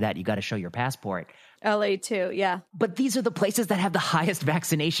exactly that. You got to show your passport. LA too, yeah. But these are the places that have the highest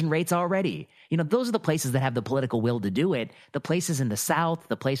vaccination rates already. You know, those are the places that have the political will to do it. The places in the South,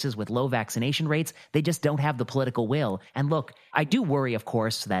 the places with low vaccination rates, they just don't have the political will. And look, I do worry, of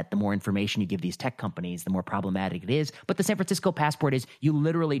course, that the more information you give these tech companies, the more problematic it is. But the San Francisco passport is you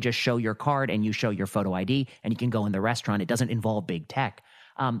literally just show your card and you show your photo ID and you can go in the restaurant. It doesn't involve big tech.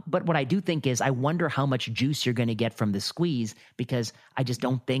 But what I do think is I wonder how much juice you're going to get from the squeeze, because I just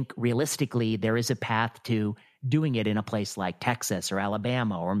don't think realistically there is a path to doing it in a place like Texas or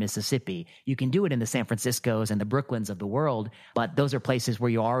Alabama or Mississippi. You can do it in the San Franciscos and the Brooklyns of the world, but those are places where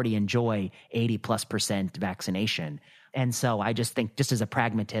you already enjoy 80+% vaccination. And so I just think, just as a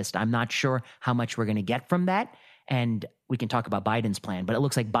pragmatist, I'm not sure how much we're going to get from that. And we can talk about Biden's plan, but it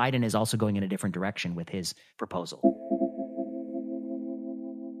looks like Biden is also going in a different direction with his proposal.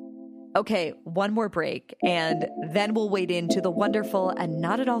 Okay, one more break, and then we'll wade into the wonderful and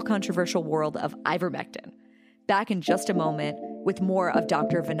not at all controversial world of ivermectin. Back in just a moment with more of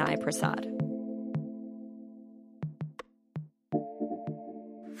Dr. Vinay Prasad.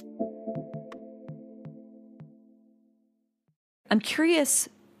 I'm curious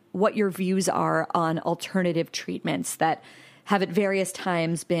what your views are on alternative treatments that have at various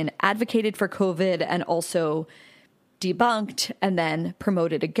times been advocated for COVID and also debunked and then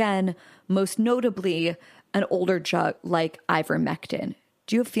promoted again, most notably an older drug like ivermectin.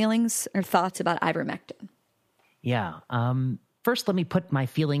 Do you have feelings or thoughts about ivermectin? Yeah. First, let me put my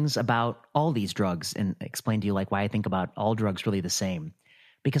feelings about all these drugs and explain to you like why I think about all drugs really the same.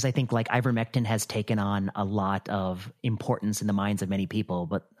 Because I think like ivermectin has taken on a lot of importance in the minds of many people,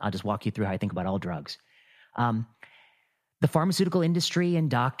 but I'll just walk you through how I think about all drugs. The pharmaceutical industry and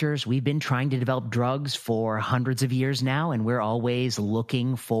doctors, we've been trying to develop drugs for hundreds of years now, and we're always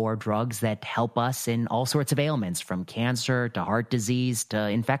looking for drugs that help us in all sorts of ailments, from cancer to heart disease to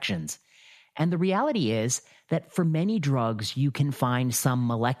infections. And the reality is that for many drugs, you can find some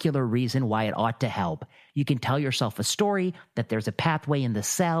molecular reason why it ought to help. You can tell yourself a story that there's a pathway in the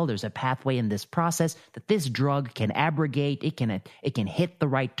cell, there's a pathway in this process, that this drug can abrogate, it can hit the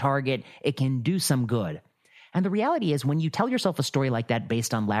right target, it can do some good. And the reality is when you tell yourself a story like that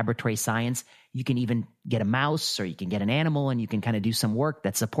based on laboratory science, you can even get a mouse or you can get an animal and you can kind of do some work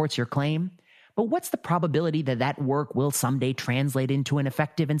that supports your claim. But what's the probability that that work will someday translate into an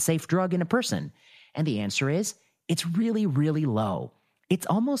effective and safe drug in a person? And the answer is, it's really, really low. It's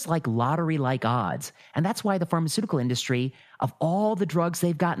almost like lottery-like odds. And that's why the pharmaceutical industry, of all the drugs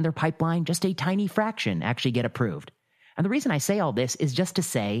they've got in their pipeline, just a tiny fraction actually get approved. And the reason I say all this is just to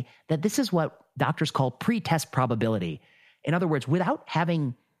say that this is what doctors call pre-test probability. In other words, without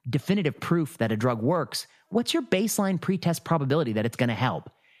having definitive proof that a drug works, what's your baseline pre-test probability that it's going to help?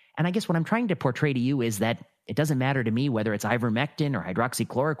 And I guess what I'm trying to portray to you is that it doesn't matter to me whether it's ivermectin or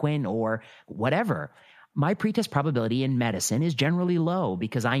hydroxychloroquine or whatever. My pretest probability in medicine is generally low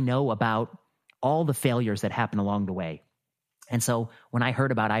because I know about all the failures that happen along the way. And so when I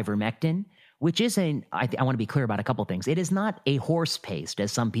heard about ivermectin, which is I want to be clear about a couple things. It is not a horse paste,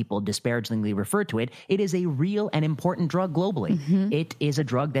 as some people disparagingly refer to it. It is a real and important drug globally. Mm-hmm. It is a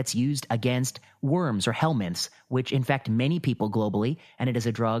drug that's used against worms or helminths, which infect many people globally, and it is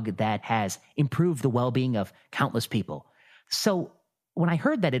a drug that has improved the well-being of countless people. So when I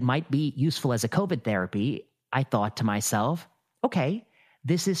heard that it might be useful as a COVID therapy, I thought to myself, okay,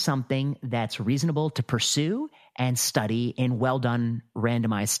 this is something that's reasonable to pursue and study in well-done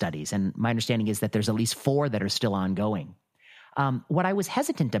randomized studies. And my understanding is that there's at least 4 that are still ongoing. What I was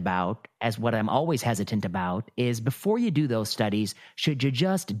hesitant about, as what I'm always hesitant about, is before you do those studies, should you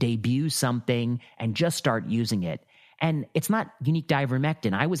just debut something and just start using it? And it's not unique to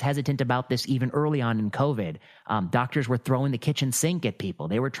ivermectin. I was hesitant about this even early on in COVID. Doctors were throwing the kitchen sink at people.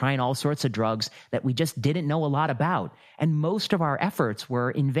 They were trying all sorts of drugs that we just didn't know a lot about. And most of our efforts were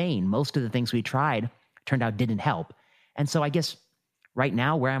in vain. Most of the things we tried turned out didn't help. And so I guess right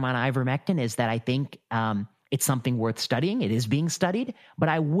now where I'm on ivermectin is that I think it's something worth studying. It is being studied, but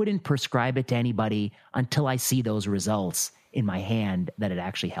I wouldn't prescribe it to anybody until I see those results in my hand that it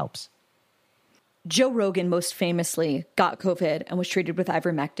actually helps. Joe Rogan most famously got COVID and was treated with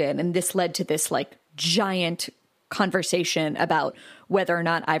ivermectin. And this led to this like giant conversation about whether or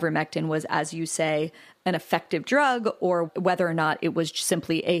not ivermectin was, as you say, an effective drug or whether or not it was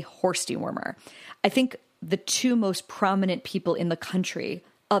simply a horse dewormer. I think the two most prominent people in the country,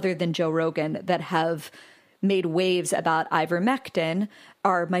 other than Joe Rogan, that have made waves about ivermectin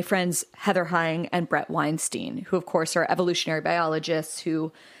are my friends Heather Heying and Brett Weinstein, who of course are evolutionary biologists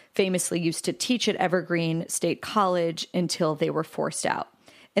who famously used to teach at Evergreen State College until they were forced out.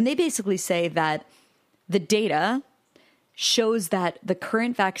 And they basically say that the data shows that the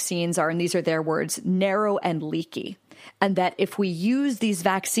current vaccines are, and these are their words, narrow and leaky. And that if we use these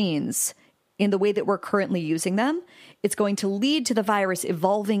vaccines in the way that we're currently using them, it's going to lead to the virus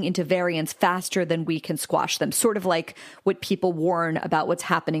evolving into variants faster than we can squash them. Sort of like what people warn about what's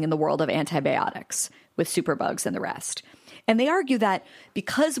happening in the world of antibiotics with superbugs and the rest. And they argue that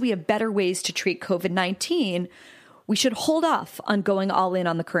because we have better ways to treat COVID-19, we should hold off on going all in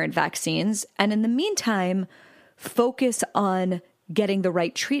on the current vaccines. And in the meantime, focus on getting the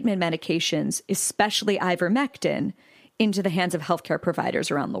right treatment medications, especially ivermectin, into the hands of healthcare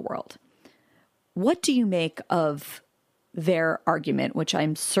providers around the world. What do you make of their argument, which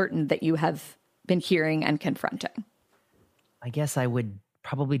I'm certain that you have been hearing and confronting? I guess I would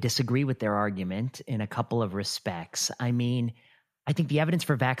probably disagree with their argument in a couple of respects. I mean, I think the evidence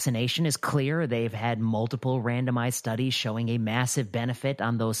for vaccination is clear. They've had multiple randomized studies showing a massive benefit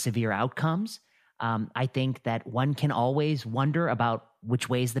on those severe outcomes. I think that one can always wonder about which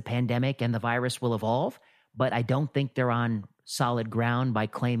ways the pandemic and the virus will evolve, but I don't think they're on solid ground by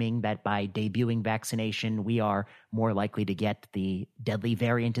claiming that by debuting vaccination, we are more likely to get the deadly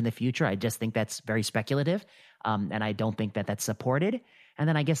variant in the future. I just think that's very speculative, and I don't think that that's supported. And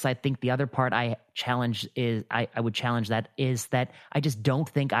then I guess I think the other part I would challenge that is that I just don't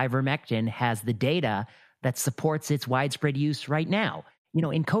think ivermectin has the data that supports its widespread use right now. You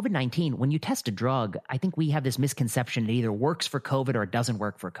know, in COVID-19, when you test a drug, I think we have this misconception it either works for COVID or it doesn't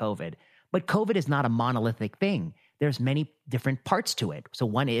work for COVID. But COVID is not a monolithic thing. There's many different parts to it. So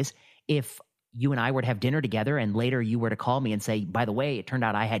one is if you and I were to have dinner together and later you were to call me and say, by the way, it turned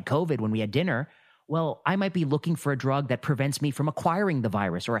out I had COVID when we had dinner. Well, I might be looking for a drug that prevents me from acquiring the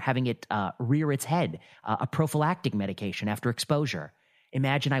virus or having it rear its head, a prophylactic medication after exposure.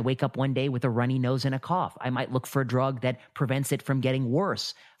 Imagine I wake up one day with a runny nose and a cough. I might look for a drug that prevents it from getting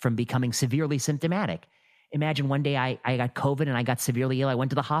worse, from becoming severely symptomatic. Imagine one day I got COVID and I got severely ill. I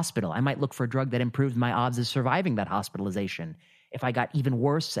went to the hospital. I might look for a drug that improved my odds of surviving that hospitalization. If I got even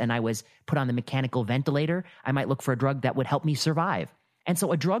worse and I was put on the mechanical ventilator, I might look for a drug that would help me survive. And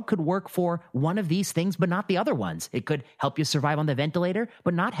so a drug could work for one of these things, but not the other ones. It could help you survive on the ventilator,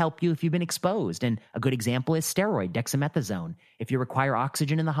 but not help you if you've been exposed. And a good example is steroid, dexamethasone. If you require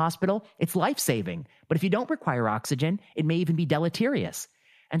oxygen in the hospital, it's life-saving. But if you don't require oxygen, it may even be deleterious.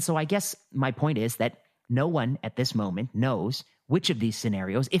 And so I guess my point is that no one at this moment knows which of these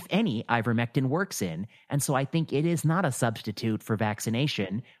scenarios, if any, ivermectin works in. And so I think it is not a substitute for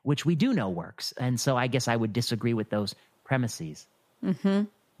vaccination, which we do know works. And so I guess I would disagree with those premises. Mm-hmm.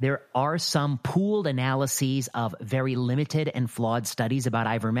 There are some pooled analyses of very limited and flawed studies about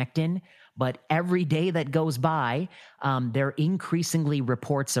ivermectin, but every day that goes by, there are increasingly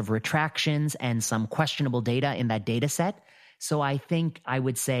reports of retractions and some questionable data in that data set. So I think I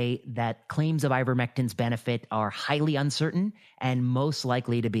would say that claims of ivermectin's benefit are highly uncertain and most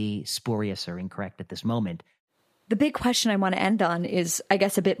likely to be spurious or incorrect at this moment. The big question I want to end on is, I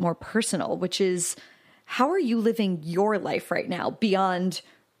guess, a bit more personal, which is, how are you living your life right now beyond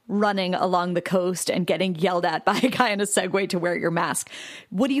running along the coast and getting yelled at by a guy in a Segway to wear your mask?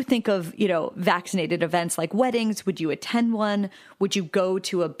 What do you think of, vaccinated events like weddings? Would you attend one? Would you go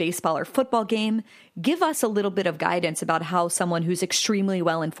to a baseball or football game? Give us a little bit of guidance about how someone who's extremely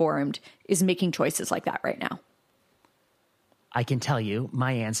well informed is making choices like that right now. I can tell you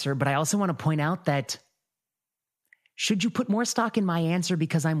my answer, but I also want to point out that should you put more stock in my answer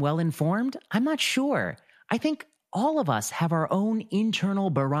because I'm well informed? I'm not sure. I think all of us have our own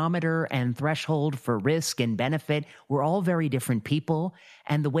internal barometer and threshold for risk and benefit. We're all very different people.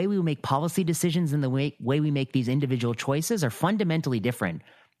 And the way we make policy decisions and the way we make these individual choices are fundamentally different.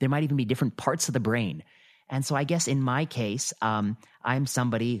 There might even be different parts of the brain. And so I guess in my case, I'm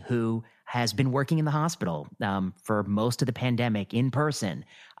somebody who has been working in the hospital for most of the pandemic in person.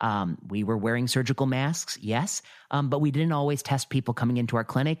 We were wearing surgical masks, yes, but we didn't always test people coming into our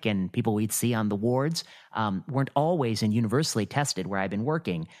clinic, and people we'd see on the wards weren't always and universally tested where I've been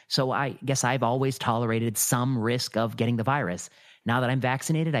working. So I guess I've always tolerated some risk of getting the virus. Now that I'm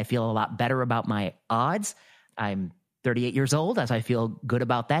vaccinated, I feel a lot better about my odds. I'm 38 years old, as I feel good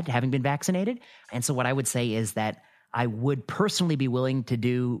about that, having been vaccinated. And so what I would say is that I would personally be willing to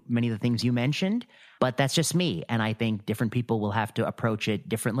do many of the things you mentioned, but that's just me. And I think different people will have to approach it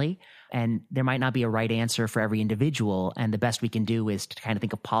differently. And there might not be a right answer for every individual. And the best we can do is to kind of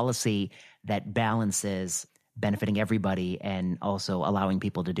think of policy that balances benefiting everybody and also allowing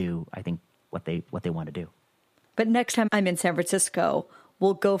people to do, I think, what they want to do. But next time I'm in San Francisco,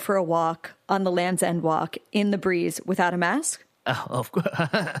 we'll go for a walk on the Land's End Walk in the breeze without a mask. Oh, of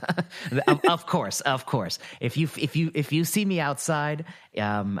course. If you see me outside,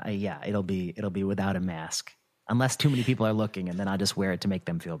 it'll be without a mask, unless too many people are looking, and then I'll just wear it to make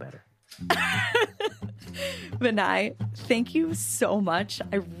them feel better. Vinay, thank you so much.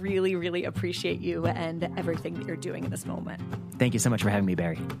 I really, really appreciate you and everything that you're doing in this moment. Thank you so much for having me,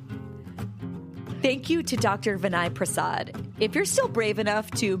 Barry. Thank you to Dr. Vinay Prasad. If you're still brave enough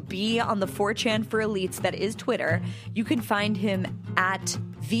to be on the 4chan for elites that is Twitter, you can find him at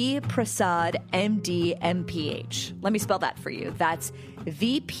VPrasadMDMPH. Let me spell that for you. That's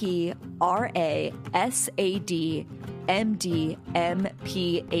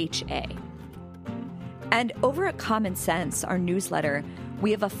VPrasadMDMPHA. And over at Common Sense, our newsletter, we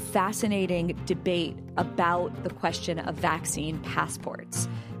have a fascinating debate about the question of vaccine passports.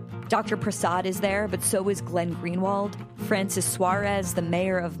 Dr. Prasad is there, but so is Glenn Greenwald, Francis Suarez, the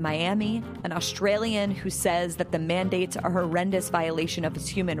mayor of Miami, an Australian who says that the mandates are a horrendous violation of his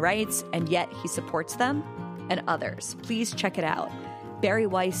human rights, and yet he supports them, and others. Please check it out,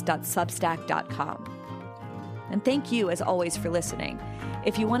 barryweiss.substack.com. And thank you, as always, for listening.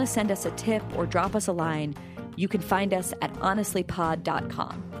 If you want to send us a tip or drop us a line, you can find us at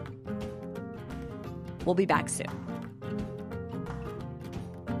honestlypod.com. We'll be back soon.